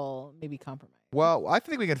Pringle may be compromised. Well, I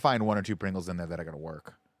think we can find 1 or 2 Pringles in there that are gonna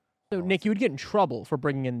work. So Nick, you would get in trouble for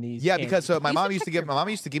bringing in these. Yeah, because so my You mom should used to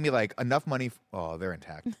check give me like enough money. Oh, they're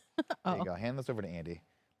intact. There Oh. you go. Hand this over to Andy.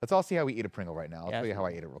 Let's all see how we eat a Pringle right now. I'll Yeah, show you how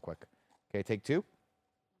I eat it real quick. Okay, take 2.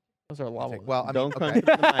 those are lava. Well, I mean, Don't crunch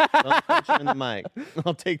okay. it in the mic. Don't crunch it in the mic.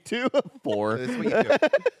 I'll take 2 of 4. So this is what you do.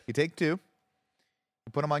 You take 2. You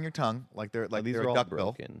put them on your tongue like they're These they're are a all duck bill,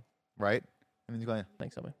 broken. right? And then you go.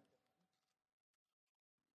 Thanks, Owen.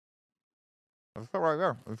 That's right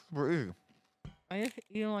there. It's super easy. I just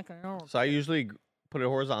eat them like a normal. So I usually put it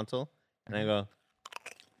horizontal and I go,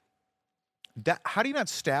 How do you not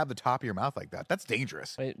stab the top of your mouth like that? That's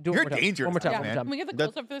dangerous. Wait, do it You're one more time. dangerous, One more time. man. One more Can time. we get the That-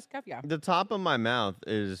 close up for this cup? Yeah. the top of my mouth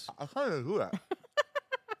is do that.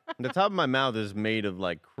 the top of my mouth is made of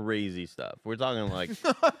like crazy stuff. We're talking like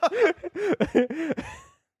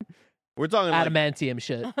Adamantium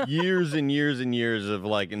shit. years and years and years of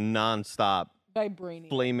like nonstop Vibranium.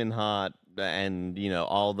 flaming hot and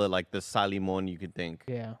all the like the salimon you could think.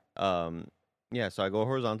 Yeah. Yeah, so I go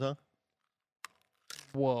horizontal.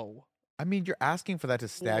 Whoa. I mean, you're asking for that to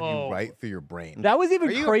stab Whoa. you right through your brain. That was even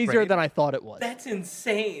Are you crazier afraid? than I thought it was. That's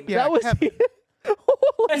insane. Yeah, that was. Kevin.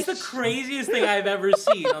 Holy That's the craziest thing I've ever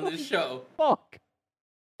seen on this show. fuck.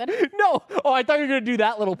 No. Oh, I thought you were gonna do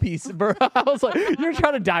that little piece, bro. I was like, you're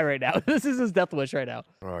trying to die right now. This is his death wish right now.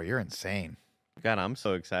 Bro, you're insane. God, I'm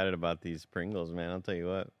so excited about these Pringles, man. I'll tell you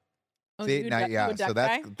what. Oh, See, you would now, duck- you yeah, would so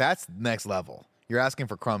duck that's next level. You're asking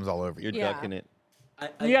for crumbs all over You're you. Yeah. ducking it. I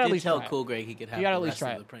You gotta at did least tell try it. Cool Greg he could have You gotta the at least rest try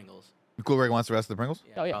of it. the Pringles. Cool Greg wants the rest of the Pringles.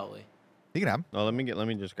 Yeah, Oh, yeah. probably. You can have them. Oh, let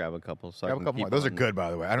me just grab a couple. So I Grab a can couple more. keep Those are on good,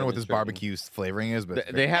 by the way. I don't know what this demonstrating. barbecue flavoring is, but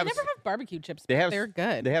They I have never have barbecue chips. they but have they're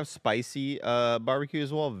good. They have spicy barbecue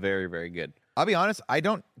as well. Very very good. I'll be honest, I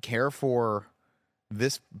don't care for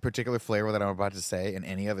this particular flavor that I'm about to say in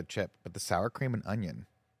any other chip, but the sour cream and onion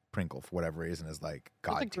Pringle, for whatever reason, is like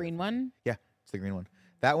What's god the green one? Yeah, it's the green one.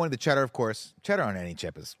 That one, the cheddar, of course. Cheddar on any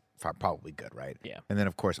chip is probably good, right? Yeah. And then,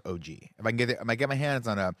 of course, OG. If I can get my hands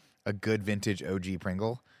on a good vintage OG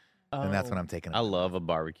Pringle, then that's when I'm taking it. I love a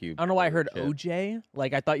barbecue. I don't know why I heard chip. OJ.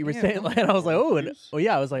 Like I thought you were Yeah. saying, like, and I was like, oh, and, oh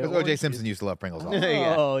yeah, I was like, Because orange OJ juice. Simpson used to love Pringles. Also.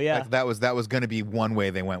 Yeah. Oh yeah. Like, that was going to be one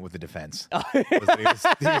way they went with the defense. Was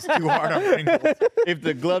that he was too hard on Pringles. If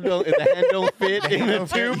the glove don't, if the hand don't fit in the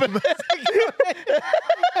tube.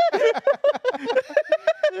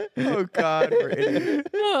 Oh God, we're idiots.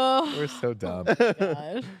 Oh We're so dumb.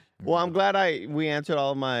 gosh. Well, I'm glad we answered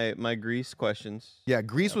all of my Grease questions. Yeah,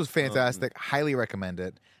 Grease was fantastic. Highly recommend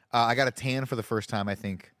it. I got a tan for the first time, I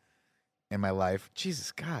think, in my life.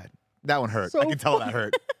 Jesus God, that one hurt. I So can tell that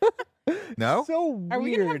hurt. No, So Are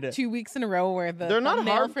we gonna weird. have 2 weeks in a row where the They're not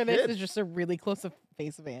thumbnail hard for this hits. is just a really close up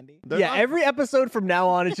face of Andy? They're Yeah, not- every episode from now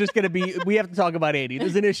on is just gonna be. We have to talk about Andy.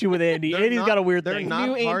 There's an issue with Andy. They're Andy's not- got a weird they're thing. not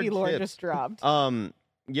New hard Andy lore chips. just dropped.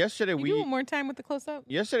 Yesterday Can you do it one more time with the close up?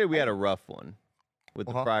 yesterday we had a rough one with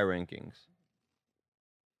the Uh-huh. fry rankings.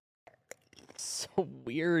 So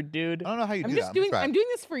weird, dude. I don't know how you I'm do just that. doing. Try it. I'm doing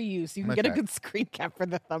this for you, so you I'm can gonna get a try it. good screen cap for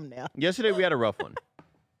the thumbnail. Yesterday we had a rough one.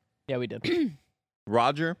 Yeah, we did.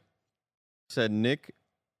 Roger said, "Nick,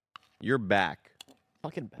 you're back.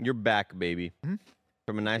 Fucking bad. You're back, baby, Hmm?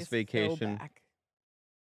 from a nice It's so vacation. back.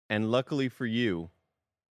 And luckily for you,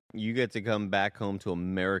 you get to come back home to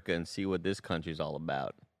America and see what this country's all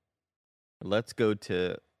about. Let's go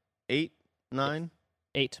to 8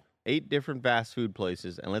 different fast food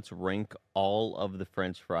places, and let's rank all of the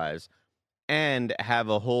French fries and have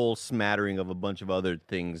a whole smattering of a bunch of other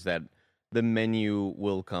things that the menu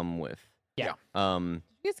will come with." Yeah. You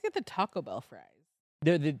just get the Taco Bell fries.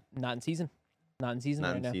 They're not in season. Not in season Not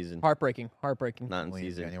right in now. season. Heartbreaking. Not in Only in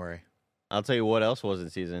season. January. I'll tell you what else was in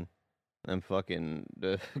season. Them fucking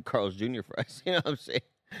Carl's Jr. fries. You know what I'm saying?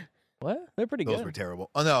 What? They're pretty Those good. were terrible.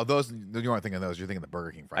 Oh no, those you aren't thinking of those. You're thinking the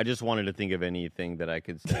Burger King fries. I just wanted to think of anything that I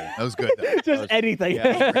could say. That was good. Though. Just was- anything.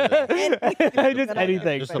 yeah, Just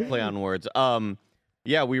anything. Just a play on words.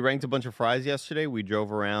 Yeah, we ranked a bunch of fries yesterday. We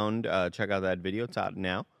drove around. Check out that video. It's out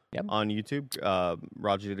now Yep. on YouTube.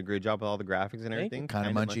 Roger did a great job with all the graphics and everything. Kind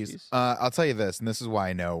of Kinda munchies. I'll tell you this, and this is why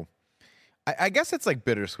I know. I guess it's like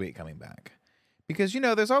bittersweet coming back, because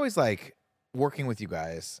there's always like working with you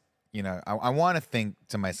guys. I want to think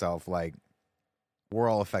to myself like we're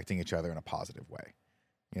all affecting each other in a positive way.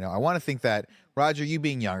 I want to think that Roger, you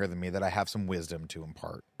being younger than me, that I have some wisdom to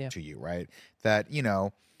impart to you, right? That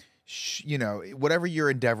whatever your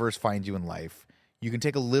endeavors find you in life, you can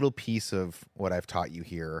take a little piece of what I've taught you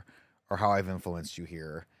here, or how I've influenced you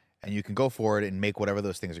here, and you can go forward and make whatever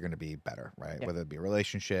those things are going to be better, right? Yeah. Whether it be a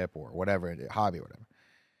relationship or whatever, a hobby or whatever.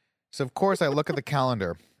 So of course I look at the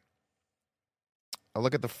calendar. I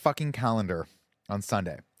look at the fucking calendar on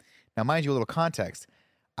Sunday. Now, mind you, a little context.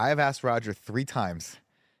 I have asked Roger 3 times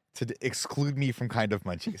to exclude me from Kind of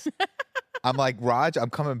Munchies. I'm like, Raj, I'm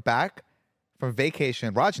coming back from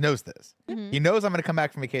vacation. Raj knows this. Mhm. He knows I'm going to come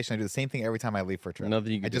back from vacation. I do the same thing every time I leave for a trip.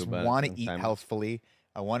 Nothing you can I just do about it want to eat sometimes. healthfully.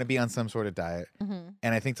 I want to be on some sort of diet. Mhm.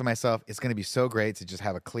 And I think to myself, it's going to be so great to just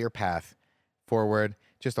have a clear path forward,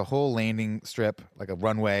 just a whole landing strip, like a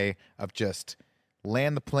runway of just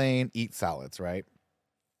land the plane, eat salads, right?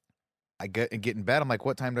 I get in bed. I'm like,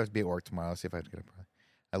 what time do I have to be at work tomorrow? Let's see if I have to get up early.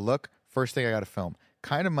 I look, first thing I got to film.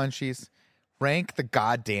 Kind of Munchies, rank the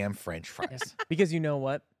goddamn French fries. Because you know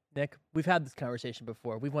what, Nick? We've had this conversation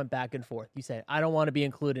before. We went back and forth. You said, I don't want to be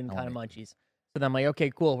included in I Kind of wanna Munchies. So then I'm like,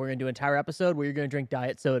 okay, cool. We're going to do an entire episode where you're going to drink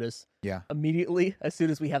diet sodas. Yeah. Immediately, as soon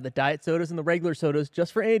as we have the diet sodas and the regular sodas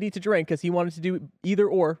just for Andy to drink, because he wanted to do either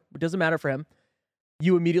or, it doesn't matter for him,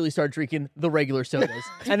 you immediately start drinking the regular sodas.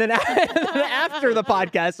 and then after the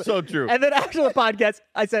podcast, So true. and then after the podcast,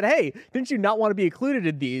 I said, hey, didn't you not want to be included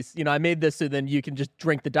in these? I made this so then you can just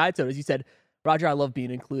drink the diet sodas. You said, Roger, I love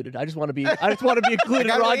being included. I just want to be included,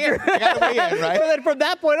 gotta weigh Roger. in. I gotta weigh in, right? So then from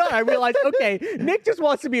that point on, I realized, okay, Nick just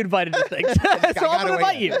wants to be invited to things. so I'm going to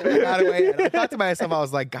invite you. I gotta weigh in. I thought to myself, I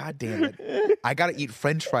was like, God damn it. I got to eat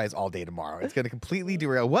French fries all day tomorrow. It's going to completely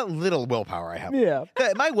derail what little willpower I have. Yeah.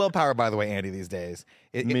 My willpower, by the way, Andy, these days,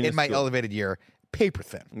 in my Minuscule. elevated year, paper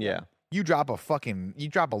thin. Yeah. You drop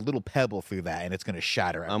a little pebble through that, and it's gonna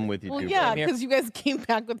shatter. I'm with you Well, too. yeah, Same here. because you guys came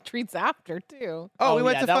back with treats after too. Oh, we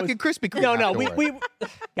went yeah, to that fucking Krispy Kreme. No, we afterward.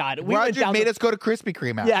 God, we went Roger down made the- us go to Krispy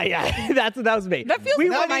Kreme. Yeah, yeah, that was me. That feels we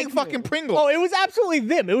Now went I'm eating fucking Pringles. Oh, it was absolutely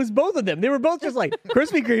them. It was both of them. They were both just like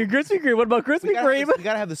Krispy Kreme. What about Krispy Kreme? We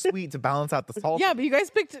gotta have the sweet to balance out the salt. Yeah, but you guys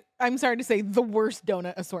picked, I'm sorry to say, the worst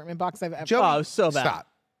donut assortment box I've ever. Joe, Oh, it was so bad. Stop.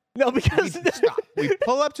 No, because Stop. We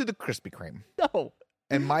pull up to the Krispy Kreme, no.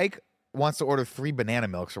 and Mike wants to order 3 banana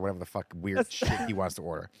milks or whatever the fuck weird shit he wants to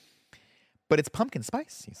order. But it's pumpkin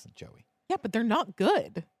spice, he said, Joey. Yeah, but they're not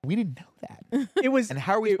good. We didn't know that. It was. And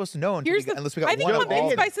how are we supposed to know until Here's the, unless we got I think one of pumpkin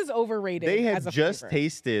all? spice is overrated. They had as a just flavor.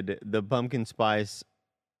 tasted the pumpkin spice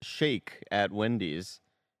shake at Wendy's,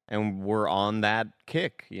 and we're on that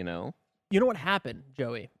kick. You know, You know what happened,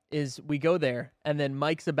 Joey? Is we go there and then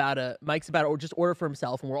Mike's about to or just order for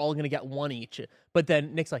himself and we're all gonna get one each. But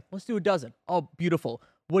then Nick's like, let's do a dozen. Oh, beautiful.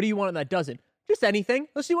 What do you want in that dozen? Just anything.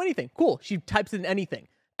 Let's do anything. Cool. She types in anything.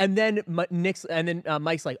 And then Mike's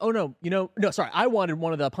like, oh no, sorry, I wanted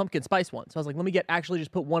one of the pumpkin spice ones. So I was like, let me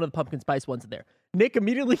just put one of the pumpkin spice ones in there. Nick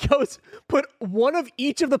immediately goes, put one of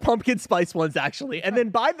each of the pumpkin spice ones actually. And then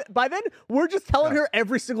by then we're just telling her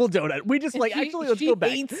every single donut. We just like, actually, let's she go back.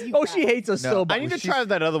 hates you Oh, she hates us No, so I much. need to try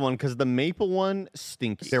that other one because the maple one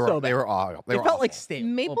stinky. They were so bad. they were all they It were felt like awful. stale.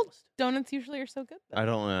 Maple almost. donuts usually are so good. Though. I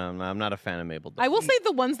don't. I'm not a fan of maple. I will donuts. say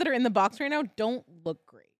the ones that are in the box right now don't look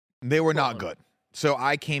great. They were not on. good. So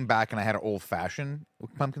I came back and I had an old fashioned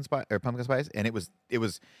pumpkin spice and it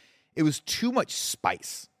was too much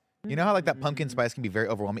spice. You know how like that pumpkin spice can be very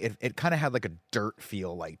overwhelming. It kind of had like a dirt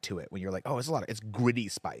feel like to it when you're like, oh, it's gritty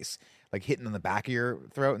spice, like hitting in the back of your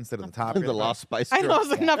throat instead of the top. of the your throat. Lost Spice. I know I was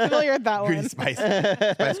like, not familiar with that Gritty one. spice.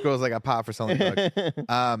 Spice Girls like a pop for selling drugs.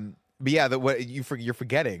 But yeah, what you're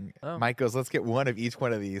forgetting. Oh. Mike goes, let's get one of each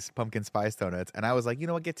one of these pumpkin spice donuts, and I was like, you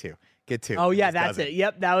know what, get two. Oh yeah, This that's doesn't. it.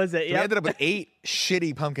 Yep, that was it. So we Yep. ended up with 8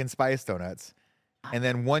 shitty pumpkin spice donuts, and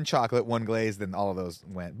then 1 chocolate, 1 glazed, and all of those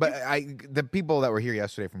went. But the people that were here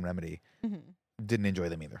yesterday from Remedy didn't enjoy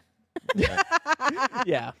them either.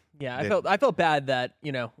 yeah. I felt bad that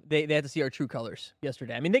they had to see our true colors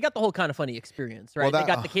yesterday. I mean, they got the whole Kind of Funny experience, right? Well, They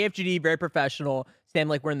got the KFGD, very professional, stand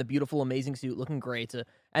like we're in the beautiful, amazing suit, looking great,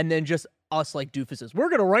 and then just us like doofuses. We're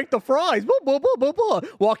gonna rank the fries, blah, blah, blah, blah, blah.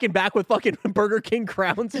 Walking back with fucking Burger King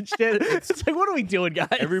crowns and shit. It's like, what are we doing, guys?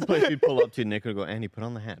 Every place we'd pull up to, Nick would go, Andy, put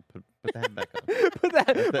on the hat. Put the hat back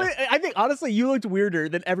on. But I think honestly, you looked weirder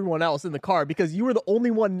than everyone else in the car because you were the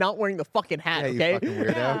only one not wearing the fucking hat. Yeah, you Okay. fucking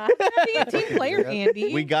weirdo. Yeah. Be a team player,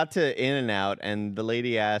 Andy. We got to In-N-Out, and the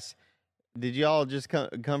lady asked, did y'all just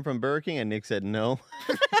come from Burger King? And Nick said, no.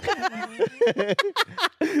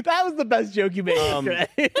 That was the best joke you made yesterday.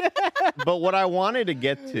 But what I wanted to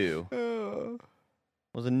get to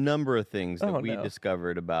was a number of things that Oh, we no.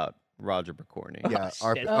 discovered about Roger Picorni. Yeah,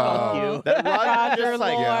 shit. Fuck you. That Roger Roger just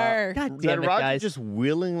like Lore. God that damn it, Roger guys. just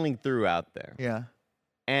willingly threw out there. Yeah.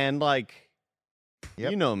 And like,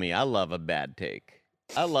 Yep. you know me, I love a bad take.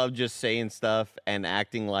 I love just saying stuff and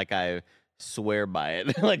acting like I swear by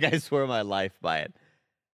it, like I swear my life by it.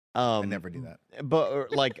 I never do that.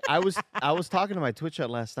 But like I was talking to my Twitch chat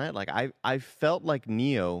last night. Like I felt like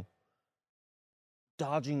Neo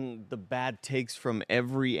dodging the bad takes from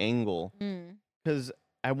every angle. Mm. Because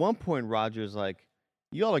at one point Roger's like,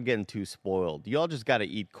 y'all are getting too spoiled. Y'all just got to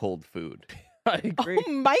eat cold food. I agree.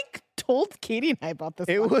 Oh, Mike told Katie and I about this.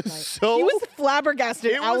 It last was night. so. He was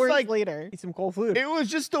flabbergasted It was hours like- later. Eat some cold food. It was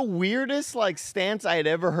just the weirdest like stance I had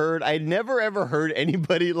ever heard. I'd never ever heard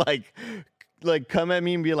anybody like come at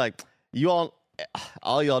me and be like, "You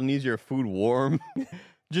all y'all need your food warm.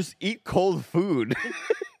 Just eat cold food."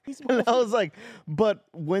 And I was like, "But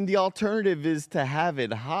when the alternative is to have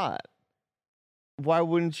it hot, why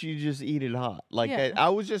wouldn't you just eat it hot?" Like Yeah. I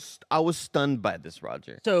was stunned by this,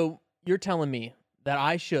 Roger. So you're telling me that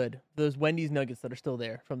I should, those Wendy's nuggets that are still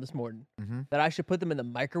there from this morning, Mhm. that I should put them in the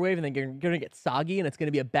microwave and then they're going to get soggy and it's going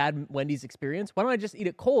to be a bad Wendy's experience? Why don't I just eat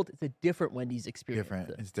it cold? It's a different Wendy's experience.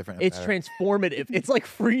 It's different. It's better. transformative. It's like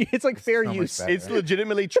free. It's like fair so much use. better. It's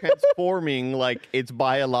legitimately transforming like it's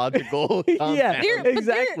biological. Yeah. compound. There- but there-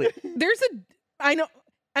 exactly. There's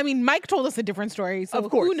I mean, Mike told us a different story, so Of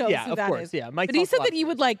course, who knows yeah, who of that course, is. yeah. Mike But he talks a said lot that of he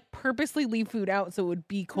would stories. like purposely leave food out so it would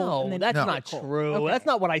be cold. No, and then that's No. not cold. true. Okay. That's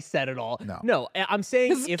not what I said at all. No. I'm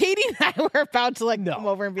saying Because if Katie and I were about to like No, come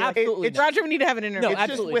over and be like, absolutely it's not. Roger, we need to have an interview. No, It's just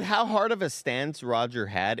absolutely with not. how hard of a stance Roger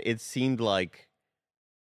had, it seemed like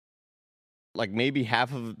maybe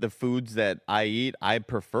half of the foods that I eat, I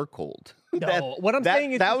prefer cold. No, what I'm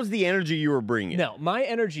saying is that just- was the energy you were bringing. No, my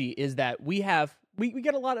energy is that we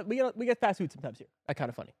get a lot of we get fast food sometimes here. That's Kind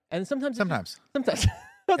of Funny, and sometimes Sometimes.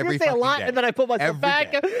 was Every gonna say a fucking lot, day. and then I put myself Every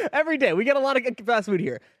back. day. Every day we get a lot of fast food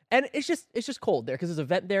here, and it's just cold there because there's a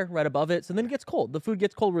vent there right above it. So then it gets cold. The food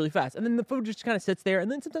gets cold really fast, and then the food just kind of sits there,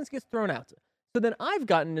 and then sometimes gets thrown out. So then I've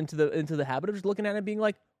gotten into the habit of just looking at it and being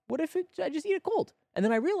like, what if I just eat it cold? And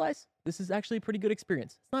then I realize this is actually a pretty good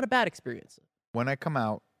experience. It's not a bad experience. When I come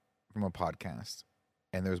out from a podcast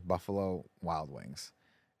and there's Buffalo Wild Wings,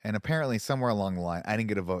 and apparently somewhere along the line, I didn't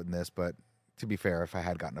get a vote in this, but to be fair, if I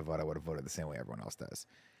had gotten a vote, I would have voted the same way everyone else does,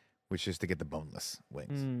 which is to get the boneless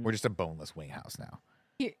wings. We're just a boneless wing house now.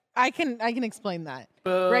 I can explain that.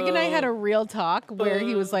 Greg and I had a real talk where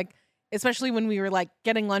he was like, especially when we were like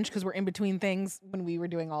getting lunch because we're in between things when we were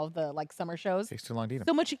doing all of the like summer shows. Takes too long to eat 'em.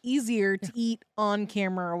 So much easier to eat on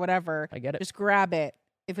camera or whatever. I get it. Just grab it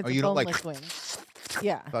if it's Oh, a you don't boneless like wing.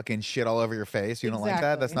 Yeah. fucking shit all over your face. You don't like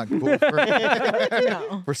that? That's Exactly. not cool for,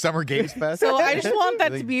 No. for Summer Games Fest. So I just want that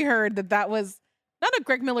to Like, be heard that was not a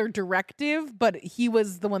Greg Miller directive, but he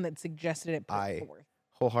was the one that suggested it. I- Forth.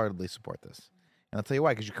 wholeheartedly support this. And I'll tell you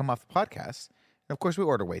why, because you come off the podcast, and of course we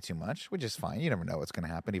order way too much, which is fine. You never know what's going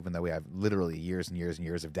to happen, even though we have literally years and years and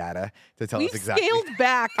years of data to tell We've us exactly scaled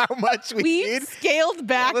back. how much we We've need. scaled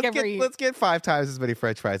back every. Let's get 5 times as many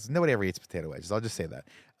French fries. Nobody ever eats potato wedges. I'll just say that.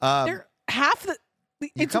 They're half the. You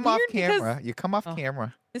It's come weird off camera. because You come off Oh.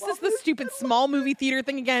 camera. this is the stupid small movie theater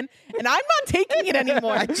thing again, and I'm not taking it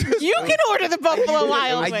anymore. I just- You can order the Buffalo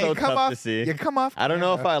Wild It's Wings. so you come tough off. to see. You come off. I don't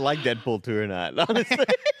know if camera. I like Deadpool 2 or not. Honestly,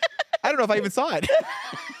 I don't know if I even saw it.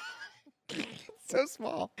 So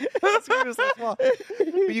small. It's so small.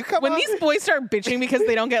 But you come When off, these boys start bitching because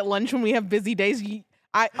they don't get lunch when we have busy days,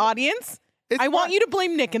 audience, it's I want fine. you to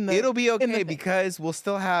blame Nick in the. It'll be in the okay thing. because we'll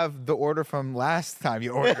still have the order from last time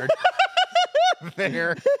you ordered.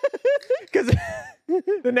 There. Because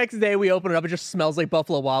the next day we open it up, it just smells like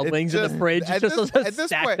Buffalo Wild It's Wings in just- the fridge. at It's just this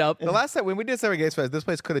stacked point, up. The last time when we did Summer Games Fest, this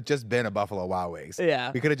place could have just been a Buffalo Wild Wings.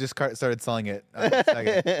 Yeah. We could have just started selling it. In a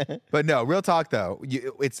second. But no, real talk though.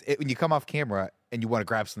 When you come off camera and you want to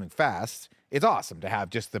grab something fast, it's awesome to have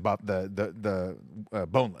just the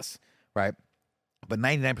boneless, right? But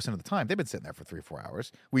 99% of the time, they've been sitting there for 3-4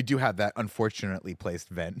 hours. We do have that unfortunately placed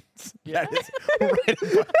vent. That is right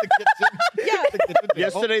above the kitchen. Yeah. the kitchen table.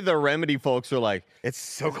 yesterday the Remedy folks were like, It's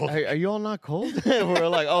so cold. "Are you all not cold?" We're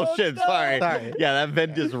like, "Oh shit, sorry." Sorry. Yeah, that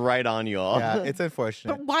vent is right on you all. Yeah, it's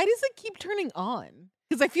unfortunate. But why does it keep turning on?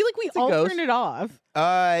 Because I feel like we a all ghost. turn it off,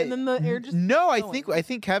 and then the air just. No, I going.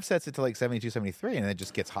 think Kev sets it to like 72, 73, and it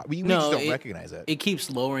just gets hot. We No, just don't it- recognize it. It keeps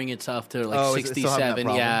lowering itself to like Oh, is it still having that 67.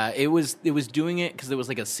 problem? Yeah, it was doing it because there was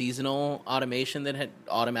like a seasonal automation that had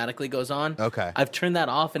automatically goes on. Okay. I've turned that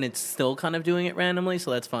off and it's still kind of doing it randomly,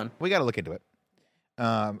 so that's fun. We got to look into it.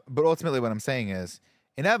 But ultimately, what I'm saying is,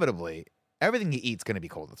 inevitably, everything you eat's going to be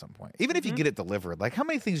cold at some point. Even if you get it delivered, like how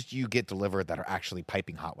many things do you get delivered that are actually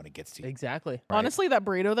piping hot when it gets to you? Exactly. Right? Honestly, that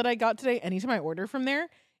burrito that I got today, anytime I order from there,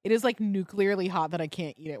 it is like nuclearly hot that I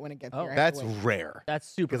can't eat it when it gets Oh, there. That's rare. That's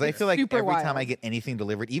super. Because I rare. feel like Super every time wild. I get anything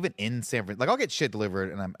delivered, even in San Francisco, like I'll get shit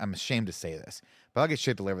delivered, and I'm ashamed to say this, but I'll get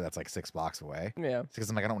shit delivered that's like 6 blocks away. Yeah. Because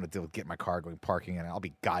I'm like, I don't want to deal with getting my car going parking, and I'll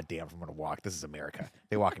be goddamn if I'm going to walk. This is America.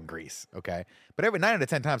 They walk in Greece, okay? But every 9 out of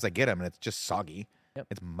 10 times I get them, and it's just soggy. Yep.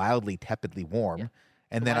 It's mildly, tepidly warm. Yeah.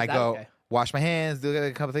 And So then why I is that go, okay? wash my hands, do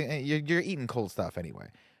a couple things. and You're eating cold stuff anyway.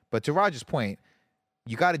 But to Roger's point,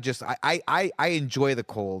 you got to just, I enjoy the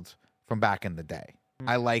cold from back in the day.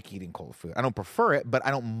 I like eating cold food. I don't prefer it, but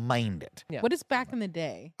I don't mind it. Yeah. What is back in the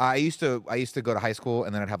day? I used to go to high school,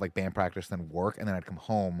 and then I'd have like band practice, then work, and then I'd come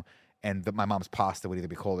home, and my mom's pasta would either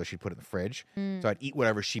be cold or she'd put it in the fridge. So I'd eat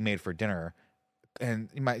whatever she made for dinner, and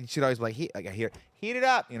she'd always be like, heat it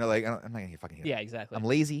up, I'm not gonna fucking heat it Yeah, up. exactly. I'm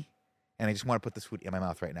lazy, and I just want to put this food in my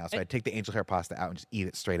mouth right now. So I'd take the angel hair pasta out and just eat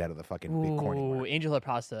it straight out of the fucking big corny Ooh, word. angel hair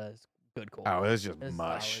pasta is good. Cold. Oh, it was just It's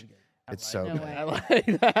mush. solid good. I It's like so it. good. I like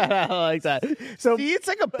that. I like that. So, See, it's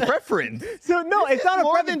like a preference. so no, it's not a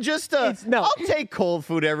More preference. than just a. It's- no. I'll take cold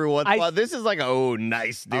food every once in I- a while. This is like, oh,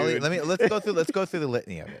 nice, dude. Let's go through the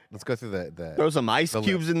litany of it. Let's go through the Throw some ice the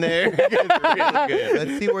cubes in there.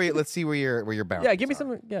 It's really good. let's see where your boundaries Yeah, give me are.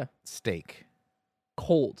 some. Yeah, Steak,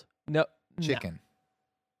 cold. No, no. chicken,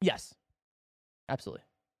 Yes, absolutely.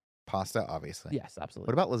 pasta, obviously. Yes,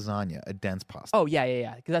 absolutely. What about lasagna? A dense pasta. Oh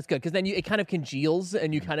yeah. Because that's good. Because then it kind of congeals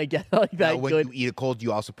and you kind of get like that Now, when good. you eat it cold,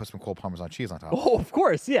 you also put some cold Parmesan cheese on top. Oh, of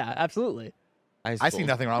course. Yeah, absolutely. I see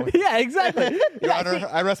nothing wrong with it. Yeah, exactly. Your Yeah, see, Honor,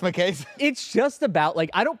 I rest my case. it's just about like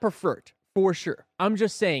I don't prefer it for sure. I'm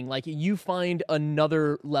just saying like you find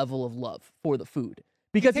another level of love for the food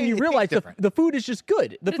because then It you tastes realize different. the food is just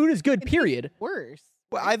good. The food is good. It tastes Period. Worse.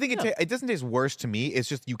 Well, I think it doesn't taste worse to me. It's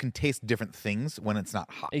just you can taste different things when it's not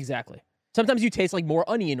hot. Exactly. Sometimes you taste like more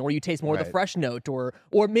onion, or you taste more of the Right. fresh note, or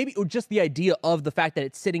maybe just the idea of the fact that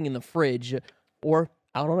it's sitting in the fridge or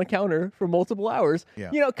out on a counter for multiple hours. Yeah.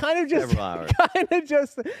 Kind of just Several hours.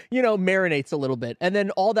 marinates a little bit, and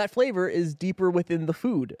then all that flavor is deeper within the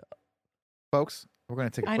food. Folks, we're going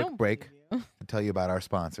to take a I quick don't break believe and tell you about our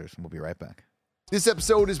sponsors, and we'll be right back. This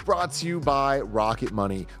episode is brought to you by Rocket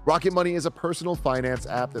Money. Rocket Money is a personal finance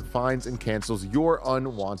app that finds and cancels your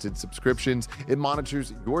unwanted subscriptions. It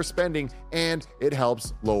monitors your spending and it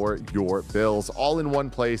helps lower your bills all in one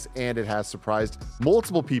place. And it has surprised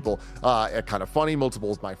multiple people at Kind of Funny,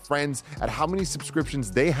 multiple of my friends, at how many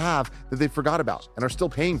subscriptions they have that they forgot about and are still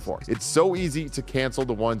paying for. It's so easy to cancel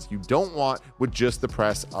the ones you don't want with just the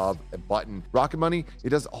press of a button. Rocket Money, it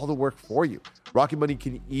does all the work for you. Rocket Money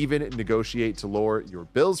can even negotiate to lower your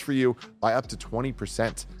bills for you by up to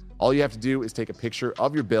 20%. All you have to do is take a picture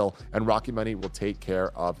of your bill, and Rocket Money will take care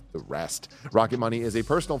of the rest. Rocket Money is a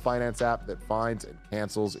personal finance app that finds and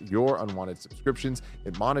cancels your unwanted subscriptions.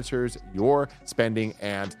 It monitors your spending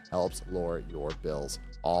and helps lower your bills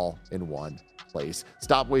all in one place.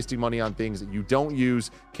 Stop wasting money on things that you don't use.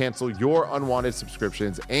 Cancel your unwanted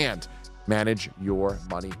subscriptions and manage your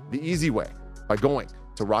money the easy way by going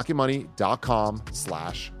to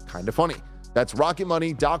rocketmoney.com/kindafunny. That's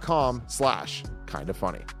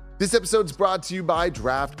rocketmoney.com/kindafunny. This episode's brought to you by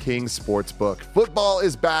DraftKings Sportsbook. Football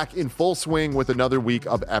is back in full swing with another week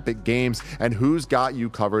of epic games, and who's got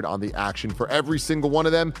you covered on the action for every single one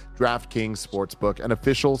of them? DraftKings Sportsbook, an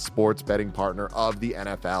official sports betting partner of the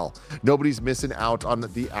NFL. Nobody's missing out on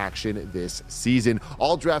the action this season.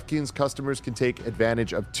 All DraftKings customers can take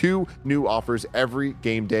advantage of 2 new offers every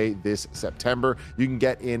game day this September. You can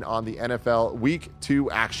get in on the NFL Week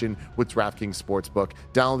 2 action with DraftKings Sportsbook.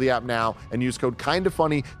 Download the app now and use code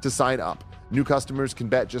KINDAFUNNY to sign up. New customers can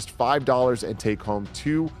bet just $5 and take home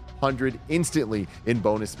 $200 instantly in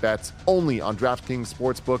bonus bets only on DraftKings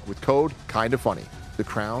Sportsbook with code KINDAFUNNY. The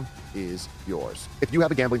crown is yours. If you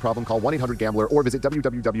have a gambling problem, call 1-800-GAMBLER or visit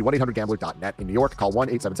www.1800gambler.net. In New York, call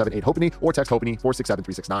 1-877-8-HOPE-NY or text HOPE-NY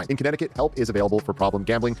 467-369. In Connecticut, help is available for problem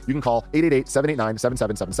gambling. You can call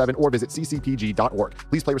 888-789-7777 or visit ccpg.org.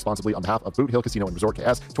 Please play responsibly on behalf of Boot Hill Casino and Resort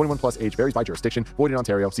KS. 21 plus age varies by jurisdiction. Void in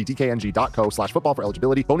Ontario. See dkng.co/football for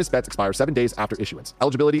eligibility. Bonus bets expire 7 days after issuance.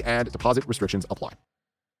 Eligibility and deposit restrictions apply.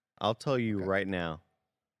 I'll tell you right now,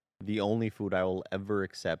 the only food I will ever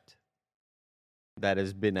accept that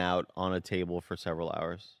has been out on a table for several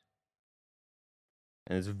hours,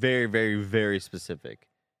 and it's very, very, very specific,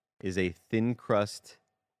 is a thin crust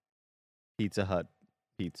Pizza Hut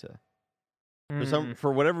pizza.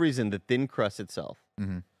 For whatever reason, the thin crust itself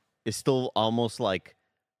is still almost like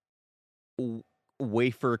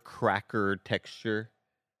wafer cracker texture.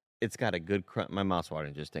 It's got a good crunch. My mouth's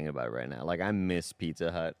watering just thinking about it right now. Like, I miss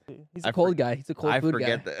Pizza Hut. He's a cold guy. He's a cold food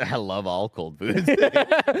guy. I love all cold foods.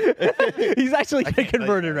 He's actually getting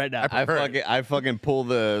converted right now. I fucking pull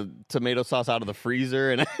the tomato sauce out of the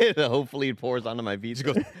freezer and hopefully it pours onto my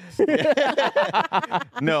pizza.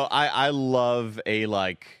 No, I love a,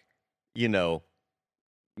 like, we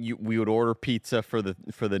would order pizza for the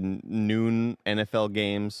noon NFL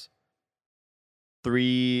games.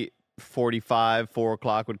 3:45, 4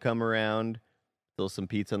 o'clock would come around. Throw some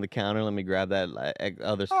pizza on the counter. Let me grab that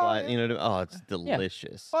other slice. It's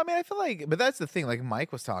delicious. Well, I mean, I feel like, but that's the thing. Like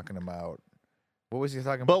Mike was talking about. What was he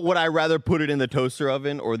talking about? But would I rather put it in the toaster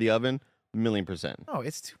oven or the oven? 1,000,000%. No,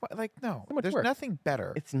 it's too no. Too much There's work. nothing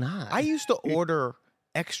better. It's not. I used to order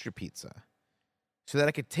extra pizza so that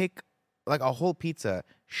I could take like a whole pizza,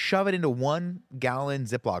 shove it into 1 gallon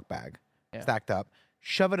Ziploc bag, stacked up,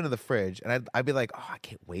 shove it into the fridge, and I'd be like, oh, I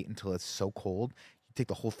can't wait until it's so cold. You take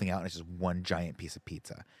the whole thing out, and it's just one giant piece of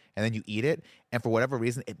pizza. And then you eat it, and for whatever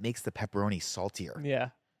reason, it makes the pepperoni saltier. Yeah.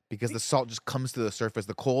 Because the salt just comes to the surface.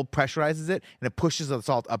 The cold pressurizes it, and it pushes the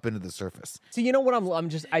salt up into the surface. So you know what I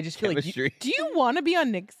just feel like Chemistry. Do you want to be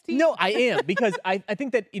on Nick's team? no, I am, because I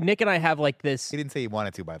think that Nick and I have like this. He didn't say he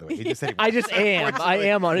wanted to, by the way. He just said he I just am. I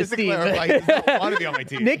am on his Just to team. clarify, he doesn't want to be on my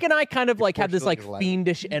team. Nick and I kind of like have this like Unfortunately,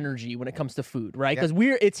 fiendish energy when it comes to food, right? Yeah.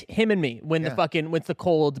 Because it's him and me when Yeah. when it's the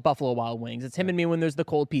cold Buffalo Wild Wings. It's him and me when there's the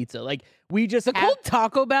cold pizza. Like we just The cold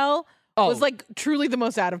Taco Bell Oh. was like truly the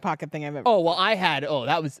most out of pocket thing I've ever. Oh well,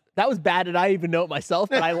 that was bad, and I even know it myself,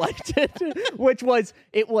 but I liked it.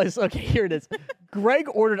 It was okay. Here it is. Greg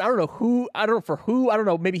ordered. I don't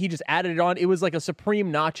know. Maybe he just added it on. It was like a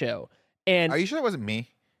supreme nacho, and Are you sure it wasn't me?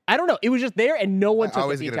 I don't know. It was just there, and no one I took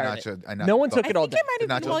always it the get a entire nacho- day. a nacho No one dog. took it all I day. think it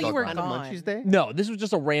might have The been while nachos you were dog. gone. Day? No, this was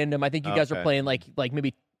just a random. I think you guys were Okay. playing like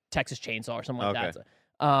maybe Texas Chainsaw or something like Okay. that.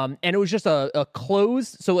 And it was just a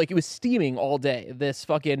closed, so like it was steaming all day. This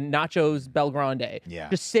fucking Nachos Bel Grande,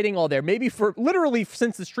 just sitting all there, maybe for literally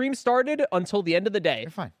since the stream started until the end of the day.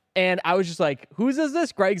 You're fine. And I was just like, whose is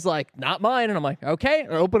this? Greg's like, not mine. And I'm like, okay.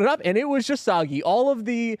 And I open it up, and it was just soggy. All of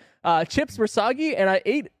the chips were soggy, and I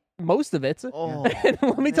ate most of it. Oh, and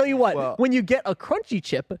let me tell you what, when you get a crunchy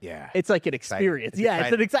chip, it's like an experience.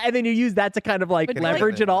 It's an exciting, and then you use that to kind of like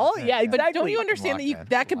leverage it all. Yeah, exactly. But don't you understand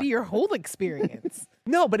that could be your whole experience?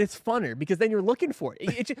 No, but it's funner because then you're looking for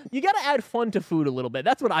it. You got to add fun to food a little bit.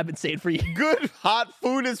 That's what I've been saying for years. Good hot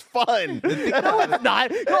food is fun. No, it's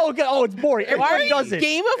not. Oh, it's boring. Everybody does it.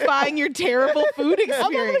 Gamifying your terrible food experience.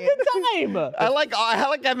 I'm having a good time. I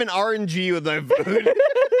like having RNG with my food.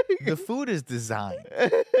 The food is designed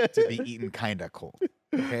to be eaten kind of cold.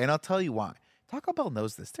 Okay, and I'll tell you why. Taco Bell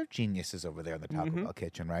knows this. They're geniuses over there in the Taco Bell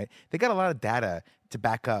kitchen, right? They got a lot of data to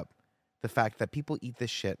back up the fact that people eat this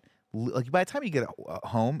shit. Like by the time you get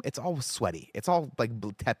home, it's all sweaty. It's all like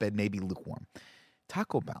tepid, maybe lukewarm.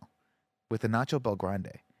 Taco Bell with the Nacho Bel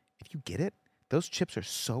Grande, if you get it, those chips are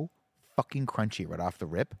so fucking crunchy right off the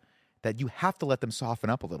rip that you have to let them soften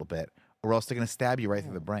up a little bit, or else they're gonna stab you right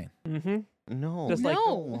through the brain. No, Just like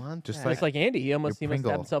Just just like Andy, he almost Your stabbed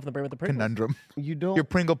Pringle himself in the brain with the Pringles. conundrum. you don't. Your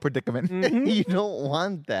Pringle predicament. You don't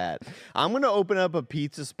want that. I'm gonna open up a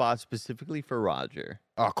pizza spot specifically for Roger.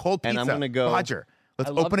 Oh, cold pizza. And I'm gonna go- Roger. Let's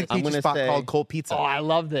I love open a this. I'm pizza gonna spot say- called Cold Pizza. Oh, I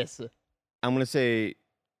love this. I'm gonna say,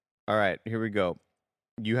 all right, here we go.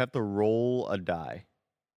 You have to roll a die,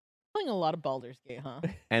 Playing a lot of Baldur's Gate, huh?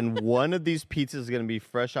 and one of these pizzas is gonna be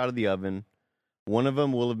fresh out of the oven. One of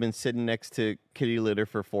them will have been sitting next to kitty litter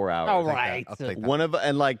for 4 hours. All that. right. I'll take that. One of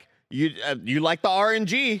and like you like the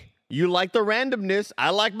RNG. You like the randomness.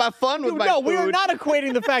 I like my fun with my No, food. we are not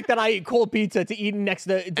equating the fact that I eat cold pizza to eating next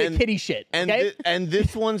to And- kitty shit. And Okay? and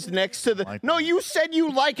this one's next to the. Like No, that. you said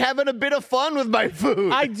you like having a bit of fun with my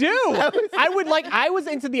food. I do. I was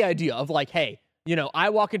into the idea of like, hey, I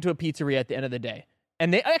walk into a pizzeria at the end of the day.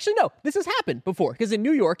 And they actually, no, this has happened before. Because in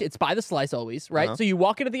New York, it's by the slice always, right? So you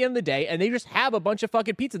walk in at the end of the day and they just have a bunch of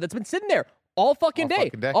fucking pizza that's been sitting there all fucking day.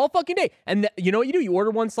 All fucking day. And you know what you do? You order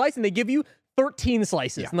one slice and they give you 13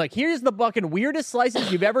 slices. And like, here's the fucking weirdest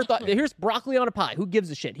slices you've ever thought. Here's broccoli on a pie. Who gives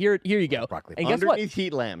a shit? Here you go. Broccoli. And guess what? Underneath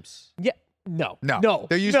heat lamps. Yeah. No.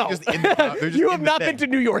 They're usually just in the they're just You in have the not thing. been to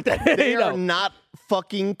New York. They are not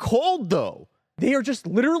fucking cold though. They are just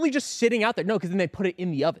literally just sitting out there. No, because then they put it in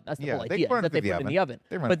the oven. That's the Yeah, whole they idea. run That it they through put the it in the oven.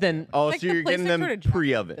 They run But it then, Oh, Like so the you're place getting next them door to Jack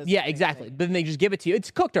pre-oven. does yeah, the same exactly. thing. But then they just give it to you. It's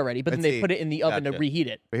cooked already, but then Let's they see. put it in the oven to Gotcha. reheat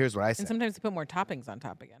it. But here's what I And said. sometimes they put more toppings on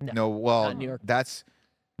top again. No. No, well, Not New York. that's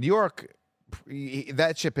New York.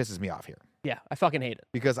 That shit pisses me off here Yeah, I fucking hate it.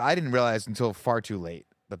 because I didn't realize until far too late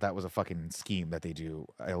that was a fucking scheme that they do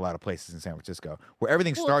at a lot of places in San Francisco where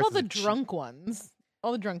everything Well, starts. it's all as the a che- drunk ones.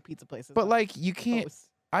 All the drunk pizza places. But are like you can't. gross.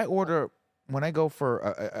 I order when I go for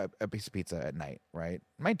a piece of pizza at night, right?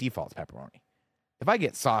 My default's pepperoni. If I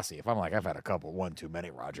get saucy, if I'm like, I've had a couple, one too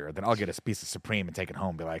many, Roger, then I'll get a piece of Supreme and take it home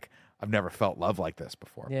and be like, I've never felt love like this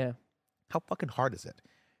before. Yeah. How fucking hard is it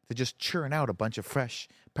to just churn out a bunch of fresh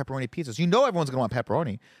pepperoni pizzas? You know everyone's going to want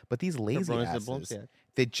pepperoni, but these lazy Pepperoni's the asses, bullshit.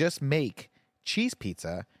 they just make cheese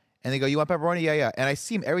pizza and they go, you want pepperoni? Yeah, yeah. And I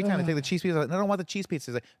see them every time they take the cheese pizza. Like, no, I don't want the cheese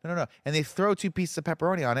pizza. Like, no. And they throw 2 pieces of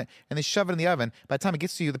pepperoni on it and they shove it in the oven. By the time it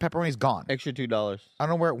gets to you, the pepperoni's gone. Extra $2. I don't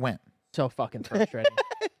know where it went. So fucking frustrating.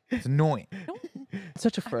 It's annoying. It's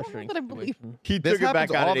such a I don't know frustrating that I believe- situation. He This took it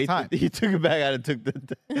back happens out all and the ate time. He took it back out and took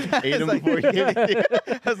the ate It's them like- before he gave it to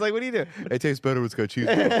you. I was like, what do you do? It tastes better when it's got cheese.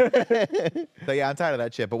 So yeah, I'm tired of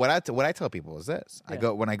that shit. But what I tell people is this: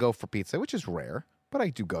 when I go for pizza, which is rare, but I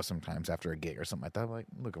do go sometimes after a gig or something like that. I'm like,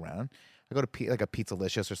 look around. I go to like a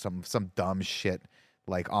Pizzalicious or some dumb shit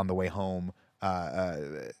like on the way home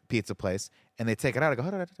pizza place, and they take it out. I go,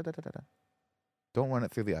 don't run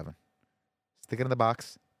it through the oven. Stick it in the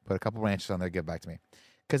box. Put a couple ranches on there. Give it back to me,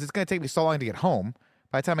 because it's gonna take me so long to get home.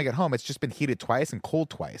 By the time I get home, it's just been heated twice and cold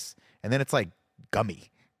twice, and then it's like gummy.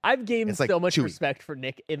 I've gained It's like so much chewy. respect for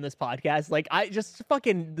Nick in this podcast. Like, I just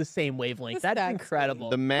fucking the same wavelength. This That's backstory. incredible.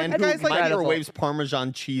 The man That who guy's like incredible. microwaves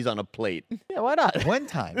Parmesan cheese on a plate. Yeah, why not? One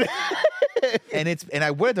time, and I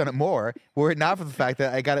would have done it more were it not for the fact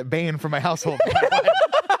that I got it banned from my household.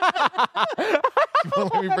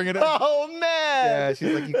 Let me bring it up. Oh man! Yeah,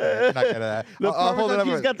 she's like, you're not gonna. The I'll hold it Parmesan up.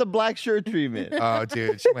 cheese got the black shirt treatment. Oh,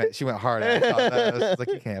 dude, she went hard. I was like,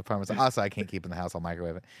 you can't have Parmesan. Also, I can't keep it in the house. I'll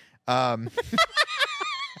microwave it.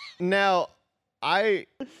 Now, I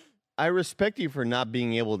respect you for not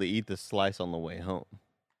being able to eat the slice on the way home.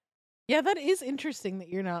 Yeah, that is interesting that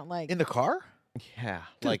you're not like. In the car, Yeah,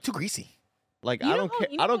 dude, like too greasy. like You I know don't how- care.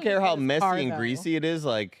 you know I don't how care you how get this messy car, and though. greasy it is.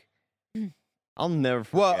 Like, I'll never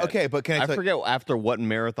forget. Well, okay, but can I I tell forget after what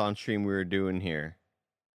marathon stream we were doing here,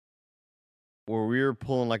 where we were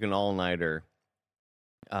pulling like an all-nighter.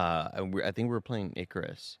 And I think we were playing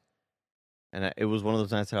Icarus, and it was one of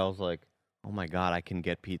those nights that I was like, "Oh my god, I can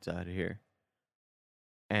get pizza out of here,"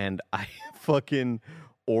 and I fucking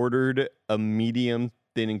ordered a medium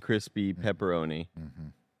thin and crispy pepperoni,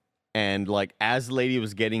 and like as the lady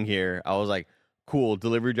was getting here, I was like, "Cool,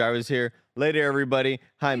 delivery driver's here. Later, everybody.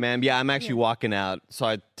 Hi, ma'am. Yeah, I'm actually walking out." So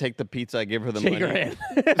I take the pizza, I give her the Shake her money. hand.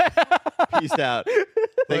 Peace out.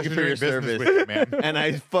 Thank you for your service. And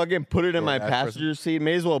I fucking put it in my passenger seat.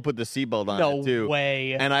 May as well put the seatbelt on No it too.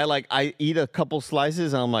 way. And I eat a couple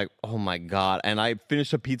slices and I'm like, oh my god. And I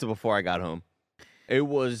finished the pizza before I got home. It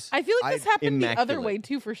was I feel like this happened the other immaculate. way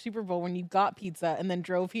too for Super Bowl when you got pizza and then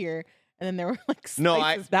drove here and then there were like no,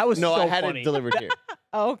 slices. That was no, so I had funny. it delivered here.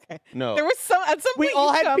 Oh, okay. No, There was some at some We point all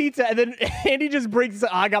you had come- pizza, and then Andy just brings.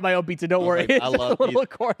 I got my own pizza. Don't I was worry. like, It's I just love a little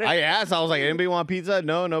pizza. corner. I asked. I was like, anybody want pizza?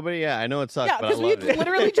 No, nobody. Yeah, I know it sucks, Yeah, but I because we love it.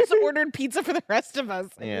 literally just ordered pizza for the rest of us.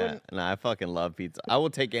 Like, we Yeah, wouldn't- no, I fucking love pizza. I will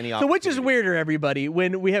take any. So which is opportunity. weirder, everybody?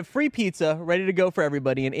 When we have free pizza ready to go for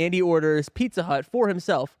everybody, and Andy orders Pizza Hut for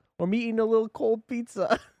himself, or me eating a little cold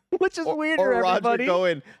pizza, which is weirder, Or Roger everybody.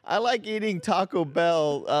 going, I like eating Taco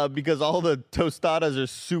Bell because all the tostadas are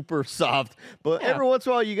super soft, but Yeah. every once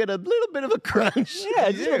in a while you get a little bit of a crunch.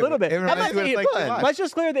 Yeah, just a little bit. It I'm reminds not me of, saying- like, lunch. let's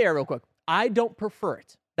just clear the air real quick. I don't prefer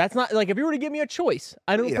it. That's not like if you were to give me a choice,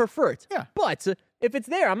 I don't Yeah. prefer it. Yeah. But if it's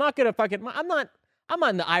there, I'm not gonna fucking. I'm not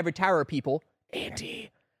in the ivory tower people.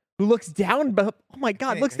 Andy, who looks down, but oh my god,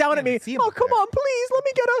 Can't- looks I down can't at me. even see him Oh up come there. on, please, let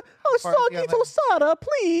me get a far as soggy he got, tostada,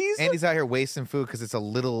 please. Andy's out here wasting food because it's a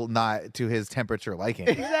little not to his temperature liking.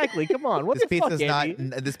 Exactly. Come on. What This the fuck, pizza's not.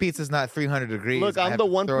 Andy? This pizza's not 300 degrees. Look, I I'm have the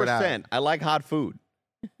to throw it out. 1%. I like hot food.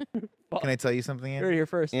 Can I tell you something? You're Andy? here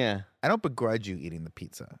first. Yeah. I don't begrudge you eating the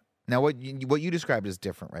pizza. Now, what you described is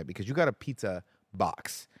different, right? Because you got a pizza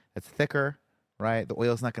box that's thicker, right? The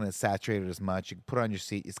oil's not going to saturate it as much. You can put it on your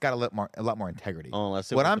seat. It's got a lot more integrity. Oh,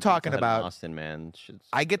 unless it What was I'm the Pizza talking Hut in about- Austin, man. Shit's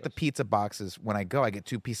I get the gross. pizza boxes when I go. I get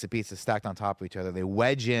two pieces of pizza stacked on top of each other. They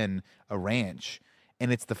wedge in a ranch,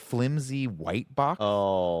 and it's the flimsy white box.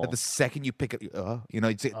 Oh. That the second you pick it, you know,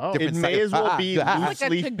 it's a Oh. different It may side- as well be It's loose like a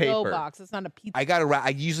leaf to-go paper. box. It's not a pizza. I gotta. I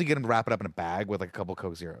usually get them to wrap it up in a bag with like a couple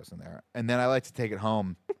Coke Zeros in there, and then I like to take it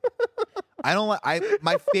home. I don't like.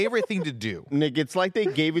 My favorite thing to do. Nick, it's like they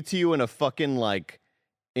gave it to you in a fucking like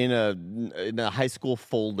in a high school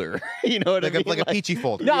folder. You know what Like I mean? a, like a peachy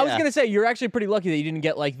folder. No, I was Yeah. gonna say you're actually pretty lucky that you didn't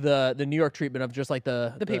get like the New York treatment of just like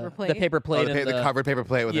the paper the plate? paper plate, Oh, and the covered paper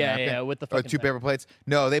plate with a yeah, napkin. yeah, with the Or fucking two thing. paper plates.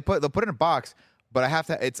 No, they'll put it in a box, but I have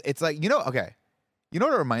to. It's like okay. You know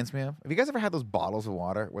what it reminds me of? Have you guys ever had those bottles of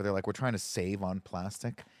water where they're like, we're trying to save on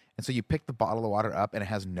plastic, and so you pick the bottle of water up and it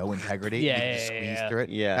has no integrity. Yeah, and you yeah, just yeah, squeeze yeah. through it.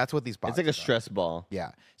 Yeah. That's what these boxes. It's like a are. stress ball.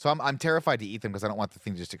 Yeah. So I'm terrified to eat them because I don't want the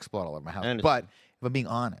thing to just explode all over my house. understand. But if I'm being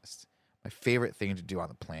honest, my favorite thing to do on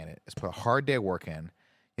the planet is put a hard day of work in.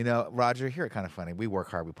 You know, Roger, here it's kind of funny. We work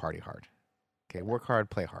hard, we party hard. Okay, work hard,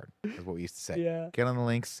 play hard is what we used to say. Yeah. Get on the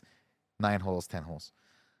links, 9 holes, 10 holes.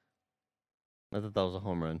 I thought that was a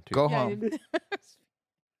home run too. Go Yeah, home,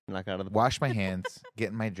 Knock out of the wash my hands, get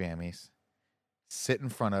in my jammies, sit in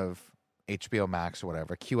front of HBO Max or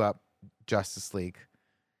whatever, queue up Justice League,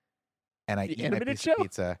 and I The eat my animated piece show? of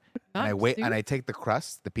pizza. And I Nice, wait, dude. and I take the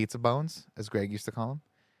crust, the pizza bones, as Greg used to call them,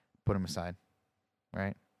 put them aside.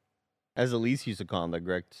 Right? As Elise used to call him that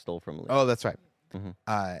Greg stole from Elise. Oh, that's right.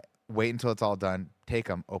 Mhm. Wait until it's all done. Take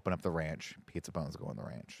them, open up the ranch. Pizza bones go in the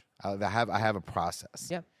ranch. I have a process.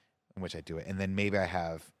 Yeah. In which I do it, and then maybe I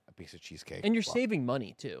have a piece of cheesecake. And you're as well. saving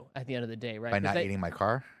money too at the end of the day, right? by 'Cause not that- eating my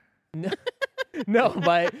car. No,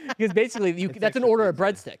 but because basically It's that's an extra order of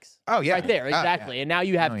pizza. breadsticks. Oh yeah, Right there, Ah, yeah. exactly. And now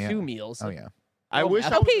you have Oh, yeah. 2 meals. Oh yeah. I Oh, wish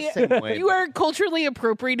man. I was Okay, the same way. you are culturally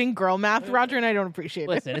appropriating girl math, Roger, and I don't appreciate it.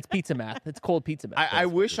 Listen, it's pizza math. It's cold pizza math. I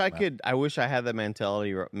wish I Wow. could. I wish I had that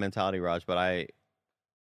mentality, Raj. But I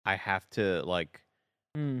have to like.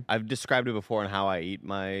 Mm. I've described it before on how I eat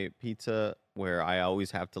my pizza, where I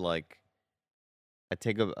always have to like. I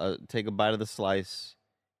take a bite of the slice,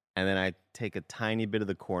 and then I take a tiny bit of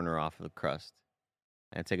the corner off of the crust.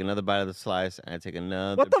 And I take another bite of the slice, and I take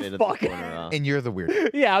another What the bit fuck? of the corner off. And you're the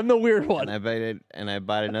weird. Yeah, I'm the weird one. And I bite it, and I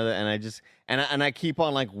bite another, and I just and I keep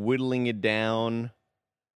on like whittling it down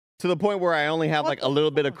to the point where I only have What like the a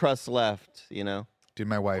little bit of fuck? crust left. You know, Dude,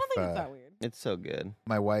 my I wife. don't think it's that weird. it's so good.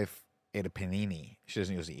 My wife ate a panini. She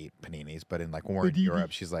doesn't usually eat paninis, but in like when we're in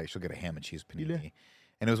Europe, she's like she'll get a ham and cheese panini,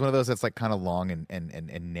 and it was one of those that's like kind of long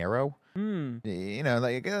and narrow. Mm. You know,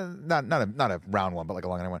 like not a round one, but like a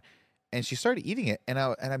long one. And she started eating it, and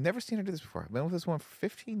I've never seen her do this before. I've been with this woman for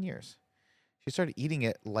 15 years. she started eating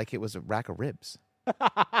it like it was a rack of ribs.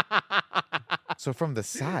 So from the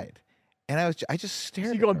side, and I just stared.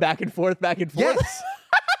 You at going her. back and forth, back and forth. Yes.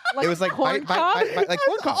 It was like corn bite, bite, cob? bite, bite, like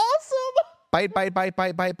corn cob. Awesome.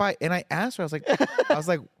 Bite. And I asked her, I was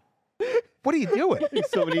like, what are you doing?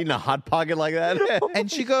 Someone eating a hot pocket like that.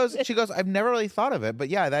 And she goes, I've never really thought of it, but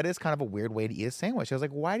yeah, that is kind of a weird way to eat a sandwich. I was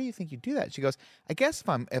like, why do you think you do that? She goes, I guess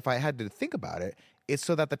if I had to think about it, it's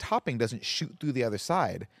so that the topping doesn't shoot through the other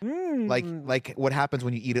side. Like what happens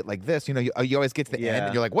when you eat it like this, you know, you always get to the end Yeah.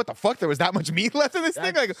 and you're like, what the fuck? There was that much meat left in this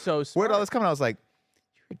thing? That's Like, so where'd all smart. this come? And I was like,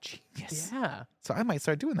 you're a genius. Yeah. So I might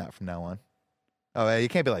start doing that from now on. Oh, yeah, you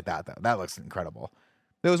can't be like that though. That looks incredible.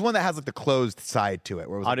 There was one that has like the closed side to it,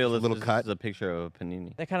 where it was like Audio a little listeners, cut. This is a picture of a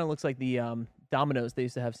panini. That kind of looks like the Domino's. They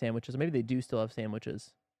used to have sandwiches. Or maybe they do still have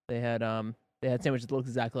sandwiches. They had sandwiches that looked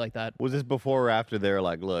exactly like that. Was this before or after they were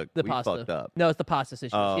like, look, The we pasta. fucked up? No, it's the pasta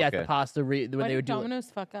situation. Oh, Yeah, it's okay. the pasta when Why they did would do it.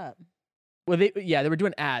 Domino's fuck up? Well, they were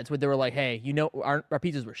doing ads where they were like, "Hey, you know, our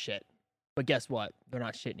pizzas were shit, but guess what? They're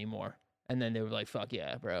not shit anymore." And then they were like, "Fuck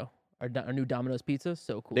yeah, bro! Our new Domino's pizza,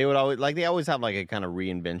 so cool." They would always have like a kind of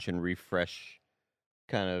reinvention, refresh,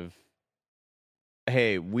 kind of.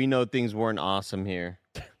 Hey, we know things weren't awesome here.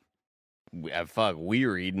 We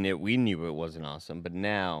were eating it. We knew it wasn't awesome, but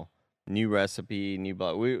now new recipe, new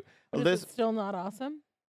blah. But This is it still not awesome?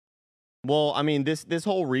 well, I mean this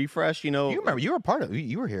whole refresh, you know. You remember, you were part of it.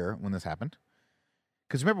 You were here when this happened.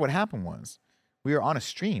 Because remember what happened was, we were on a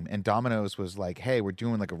stream and Domino's was like, hey, we're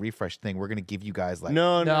doing like a refresh thing. We're going to give you guys like.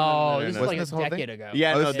 No, this is Wasn't like this a whole thing? decade ago.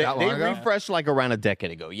 Yeah, Oh, no, this is that they long ago? refreshed like around a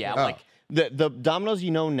decade ago. Yeah, Oh. like the Domino's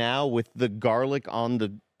you know now with the garlic on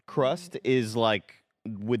the crust is like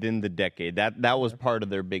within the decade. That was part of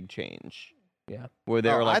their big change. Yeah. Where they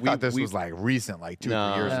Oh, were like, I thought this we, was like recent, like 2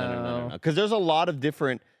 no, 3 years ago. no. Because there's a lot of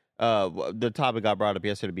different. The topic got brought up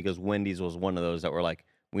yesterday because Wendy's was one of those that were like,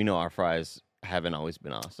 we know our fries haven't always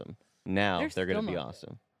been awesome. Now they're going still to be not good.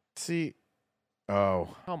 awesome. See, oh,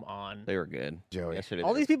 Come on. They were good. Joey. Yesterday,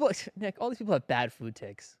 All they these people, Nick. All these people have bad food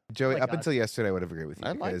takes. Joey, my up God. until yesterday, I would have agreed with you.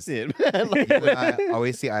 I because liked it. I liked you it. and I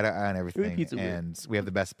always see eye to eye on everything, pizza weird. and we have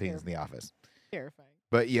the best opinions in the office. Terrifying.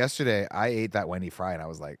 But yesterday, I ate that Wendy fry, and I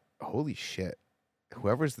was like, holy shit.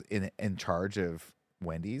 Whoever's in charge of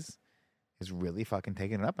Wendy's is really fucking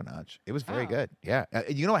taking it up a notch. It was very Wow. good. Yeah.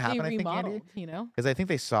 You know what They happened, I think, Andy? remodeled, you know? Because I think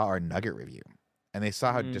they saw our nugget review. And they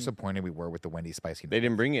saw how Mm. disappointed we were with the Wendy's spicy They nuggets.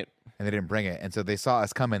 didn't bring it. And they didn't bring it. And so they saw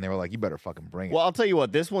us come in. They were like, you better fucking bring it. Well, I'll tell you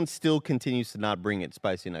what. This one still continues to not bring it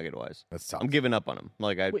spicy nugget wise. That's tough. I'm giving up on them.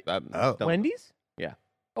 Like Wait, I'm oh. done. Wendy's? Yeah.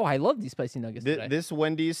 Oh, I love these spicy nuggets. today. This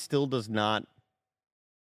Wendy's still does not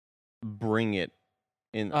bring it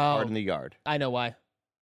in hard in the yard. I know why.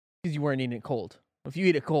 Because you weren't eating it cold. If you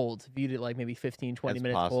eat it cold, if you eat it like maybe 15, 20 That's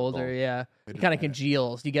minutes cold, or possible. yeah, They it didn't kind of bring it.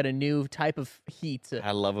 congeals. You get a new type of heat.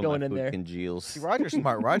 I love when going my in food there. congeals. See, Roger's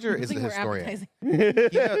smart. Roger is I the think we're historian.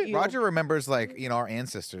 advertising. You know, You- Roger remembers, like, you know, our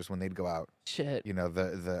ancestors when they'd go out, Shit. you know,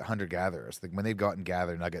 the hunter-gatherers. Like, when they'd go out and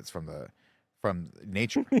gather nuggets from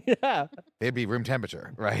nature, Yeah. they'd be room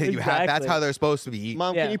temperature, right? That's Exactly. how they're supposed to be eaten.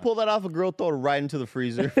 Mom, Yeah. can you pull that off a grill? Throw it right into the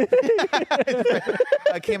freezer.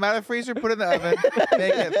 I came out of the freezer, put it in the oven,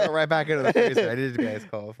 make it, throw it right back into the freezer. I did you guys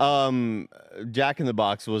call. Jack in the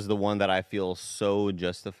Box was the one that I feel so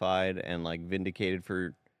justified and like vindicated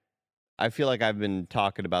for. I feel like I've been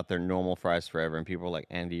talking about their normal fries forever, and people are like,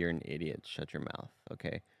 "Andy, you're an idiot. Shut your mouth."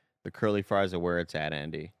 Okay, the curly fries are where it's at,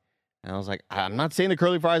 Andy. And I was like, I'm not saying the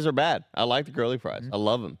curly fries are bad. I like the curly fries. I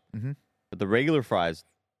love them. Mhm. But the regular fries,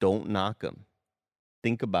 don't knock them.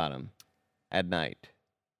 Think about them at night.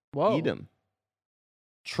 Whoa. Eat them.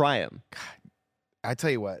 Try them. I tell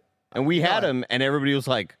you what, And we You know had what? them, and everybody was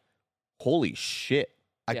like, "Holy shit!"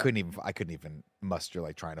 I Yeah. couldn't even muster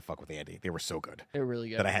like trying to fuck with Andy. They were so good They're really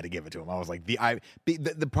good. that I had to give it to him. I was like,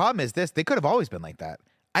 the problem is this: they could have always been like that.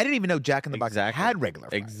 I didn't even know Jack in the Box Exactly. had regular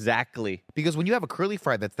fries. Exactly. Because when you have a curly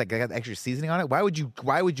fry that's like got extra seasoning on it, why would you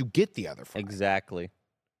get the other fry? Exactly.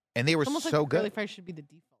 And they were It's almost so like the curly good. fries should be the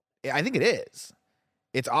default. I think it is.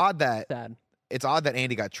 It's odd that Sad.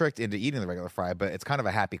 Andy got tricked into eating the regular fry, but it's kind of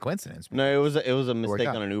a happy coincidence. No, it was a mistake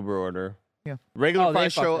out. on an Uber order. Yeah. Regular Oh, they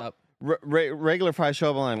fries show fucked up. regular fries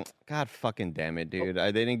show up. I'm like, God fucking damn it, dude!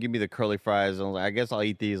 They didn't give me the curly fries. I was like, I guess I'll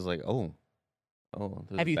eat these. Like, oh,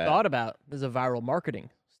 this Have is you bad. thought about there's a viral marketing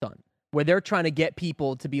stunt where they're trying to get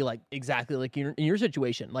people to be like exactly like in your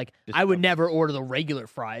situation? Like, Just I would don't. never order the regular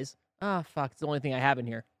fries. Ah, fuck, it's the only thing I have in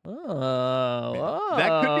here. Oh,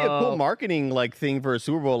 That could be a cool marketing like thing for a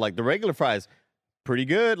Super Bowl. Like the regular fries, pretty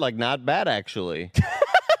good. Like not bad actually.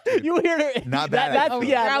 You hear it? Not that, bad, That's Oh,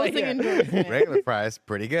 yeah. right rousing here. endorsement. Regular fries,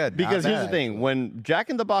 pretty good. Not Because here's the bad. thing: when Jack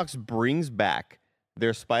in the Box brings back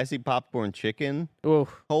their spicy popcorn chicken.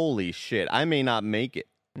 Oof. Holy shit! I may not make it.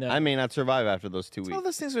 No. I may not survive after those 2 It's weeks. one of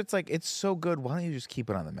those things where it's like, it's so good. Why don't you just keep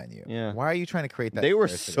it on the menu? Yeah. Why are you trying to create that? They were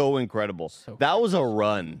scarcity? so incredible. So that was a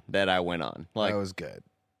run that I went on. Like That was good.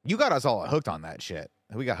 You got us all hooked on that shit.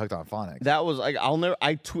 We got hooked on phonics. that was like I'll never.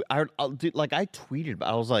 I tweeted, but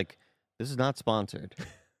I was like, this is not sponsored.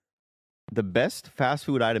 The best fast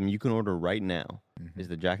food item you can order right now is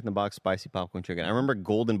the Jack in the Box spicy popcorn chicken. I remember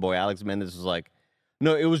Golden Boy Alex Mendez was like,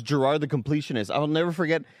 no, it was Gerard the Completionist. I'll never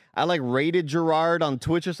forget. I like rated Gerard on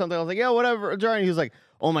Twitch or something. I was like, yeah, whatever, Gerard. And he was like,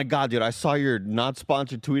 oh my god, dude, I saw your not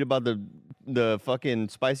sponsored tweet about the fucking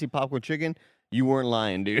spicy popcorn chicken. You weren't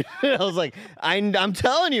lying, dude. I was like, I'm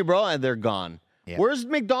telling you, bro, and they're gone. Yeah. Where's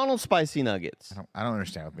McDonald's spicy nuggets? I don't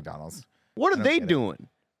understand with McDonald's. What I are don't they get it. doing?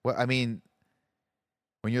 Well, I mean,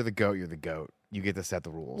 when you're the goat, you're the goat. You get to set the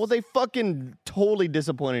rules. Well, they fucking totally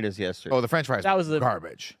disappointed us yesterday. the French fries. That was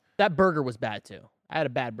garbage. That burger was bad too. I had a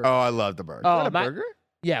bad burger. Oh, I love the burger. Oh, Got a my- burger?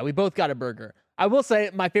 Yeah, we both got a burger. I will say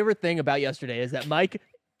my favorite thing about yesterday is that Mike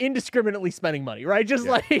indiscriminately spending money, right? Just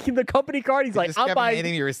Yeah. like the company card, he's He like, just I'm kept buying.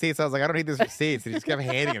 handing me receipts. I was like, I don't need these receipts. And he just kept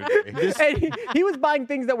handing them to me. And he was buying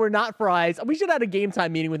things that were not fries. We should have had a game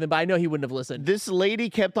time meeting with him, but I know he wouldn't have listened. This lady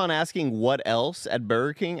kept on asking what else at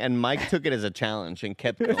Burger King, and Mike took it as a challenge and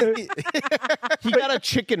kept going. He got a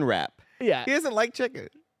chicken wrap. Yeah, He doesn't like chicken.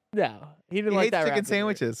 no, he didn't He like hates that chicken wrap either.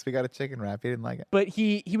 sandwiches. We got a chicken wrap. He didn't like it. But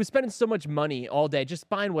he was spending so much money all day, just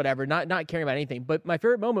buying whatever, not caring about anything. But my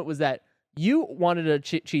favorite moment was that you wanted a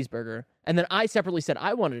cheeseburger, and then I separately said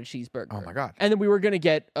I wanted a cheeseburger. Oh my God. And then we were gonna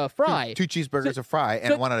get a fry. Two cheeseburgers, a fry,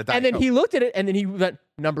 and So- one on a diet and then Coke. he looked at it, and then he went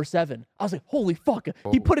number 7. I was like, "Holy fuck!" He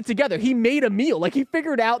Oh. put it together. He made a meal. Like he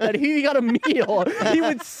figured out that he got a meal. He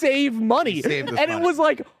would save money, He saved us and money. it was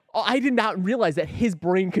like. I did not realize that his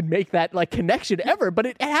brain could make that like connection ever, but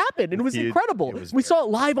it happened. And it was Huge. incredible. It was We saw it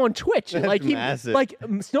live on Twitch. Like he, massive. like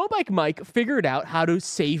Snowbike Mike figured out how to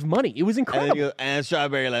save money. It was And then incredible. you go, and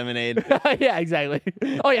strawberry lemonade. Yeah, exactly.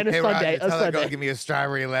 Oh yeah, and a Hey, Sunday. Roger, A tell that girl, Sunday. give me a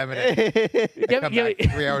strawberry lemonade. Give, Come give back me,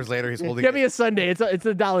 3 hours later, he's holding give me a Sunday. It's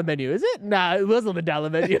a dollar menu, is it? Nah, it wasn't the dollar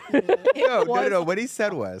menu. No. What he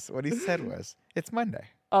said was, it's Monday.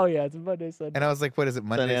 Oh yeah, it's a Monday Sunday. And I was like, what is it,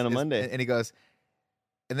 Monday? Sunday on a Monday. And he goes,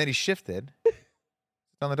 and then he shifted. It's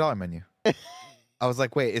on the dollar menu. I was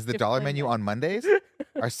like, wait, is the dollar menu on Mondays?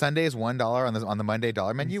 Are Sundays $1 on the Monday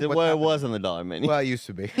dollar menu? What's Well, it happening? was on the dollar menu. Well, it used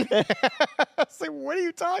to be. I was like, what are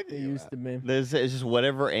you talking It about? used to be. It's just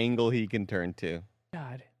whatever angle he can turn to.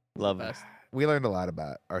 God. Love it. Best. We learned a lot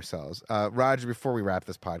about ourselves. Roger, before we wrap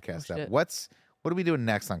this podcast Oh, up, shit. what are we doing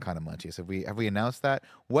next on Kind of Munchies? Have we announced that?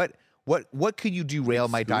 What could you derail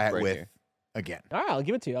my Scoop diet right with here. again? All right, I'll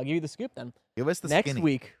give it to you. I'll give you the scoop then. Give us the Next skinny.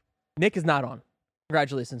 week, Nick is not on.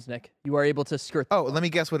 Congratulations, Nick. You are able to skirt. Oh, let me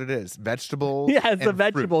guess what it is. Vegetables. yeah, it's the and fruit.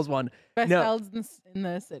 vegetables one. Best No. salads in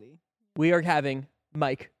the city. We are having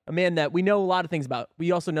Mike, a man that we know a lot of things about.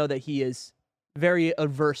 We also know that he is very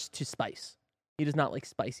averse to spice. He does not like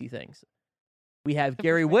spicy things. We have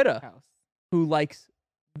Gary Whitta, House. who likes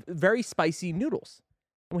very spicy noodles.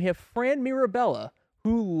 And we have Fran Mirabella,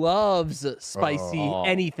 who loves spicy Oh.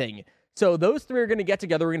 anything. So those three are going to get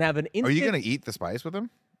together. We're going to have an instant. Are you gonna eat the spice with him?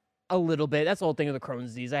 A little bit. That's the whole thing of the Crohn's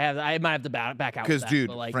disease. I might have to back out. Because, with that, dude,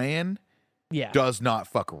 but, like, Fran yeah. does not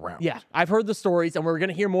fuck around. Yeah, I've heard the stories, and we're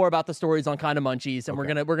gonna hear more about the stories on Kind of Munchies, and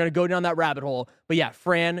Okay. we're gonna go down that rabbit hole. But yeah,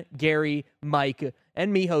 Fran, Gary, Mike,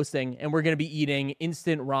 and me hosting, and we're gonna be eating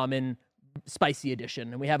instant ramen, spicy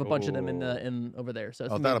edition, and we have a bunch of them in over there. So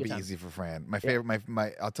it's Oh, gonna that'll a be good time. easy for Fran. My favorite.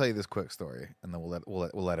 My. I'll tell you this quick story, and then we'll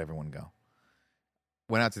let everyone go.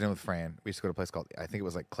 Went out to dinner with Fran. We used to go to a place called, I think it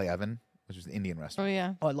was like Clay Oven, which was an Indian Oh restaurant.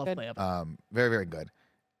 yeah. Oh, I love Good. play up. Very, very good.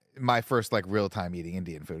 My first like real time eating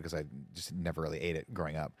Indian food because I just never really ate it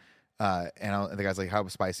growing up. And the guy's like, "How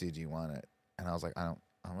spicy do you want it?" And I was like, "I don't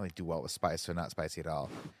really do well with spice, so not spicy at all."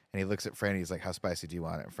 And he looks at Fran. And he's like, "How spicy do you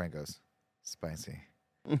want it?" And Fran goes, "Spicy."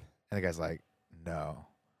 And the guy's like, "No."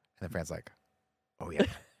 And then Fran's like, "Oh yeah,"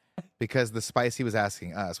 because the spice he was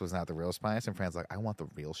asking us was not the real spice. And Fran's like, "I want the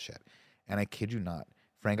real shit." And I kid you not,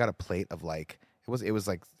 Fran got a plate of like it was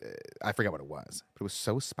like I forgot what it was, but it was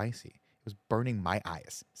so spicy. It was burning my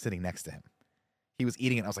eyes sitting next to him. He was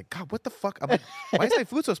eating it. And I was like, God, what the fuck? I'm like, why is my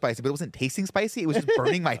food so spicy? But it wasn't tasting spicy. It was just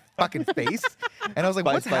burning my fucking face. And I was like,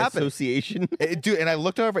 what's By happening? association. Dude, and I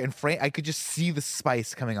looked over and I could just see the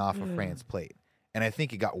spice coming off of Fran's plate. And I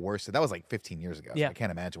think it got worse. So that was like 15 years ago. So Yeah. I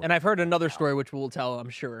can't imagine. And I've heard another story, which we'll tell, I'm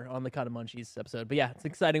sure, on the Kind of Munchies episode. But yeah, it's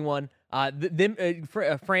an exciting one.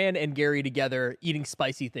 Fran and Gary together eating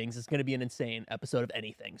spicy things is going to be an insane episode of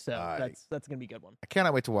anything. So that's going to be a good one. I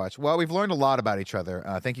cannot wait to watch. Well, we've learned a lot about each other.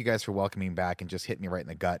 Thank you guys for welcoming back and just hitting me right in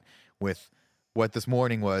the gut with what this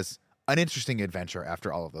morning was an interesting adventure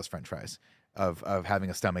after all of those French fries of having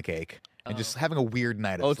a stomach ache and just having a weird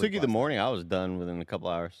night. Of Oh, it sleep took you the last morning. I was done within a couple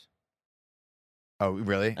hours night. Oh,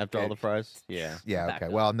 really? after all the fries. Yeah. Yeah. Back Okay.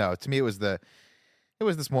 up. Well, no. To me, it was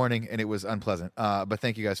this morning, and it was unpleasant. But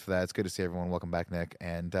thank you guys for that. It's good to see everyone. Welcome back, Nick.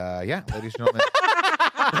 And yeah, ladies and gentlemen,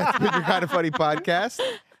 that's been your Kind of Funny podcast.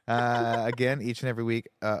 Again, each and every week,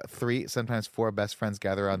 3, sometimes 4 best friends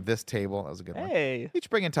gather on this table. That was a good one. Hey. Each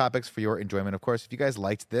bring in topics for your enjoyment. Of course, if you guys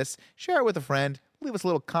liked this, share it with a friend. Leave us a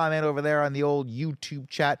little comment over there on the old YouTube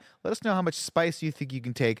chat. Let us know how much spice you think you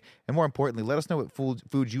can take. And more importantly, let us know what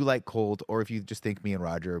foods you like cold, or if you just think me and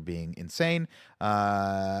Roger are being insane.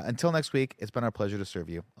 Until next week, it's been our pleasure to serve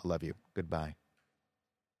you. I love you. Goodbye.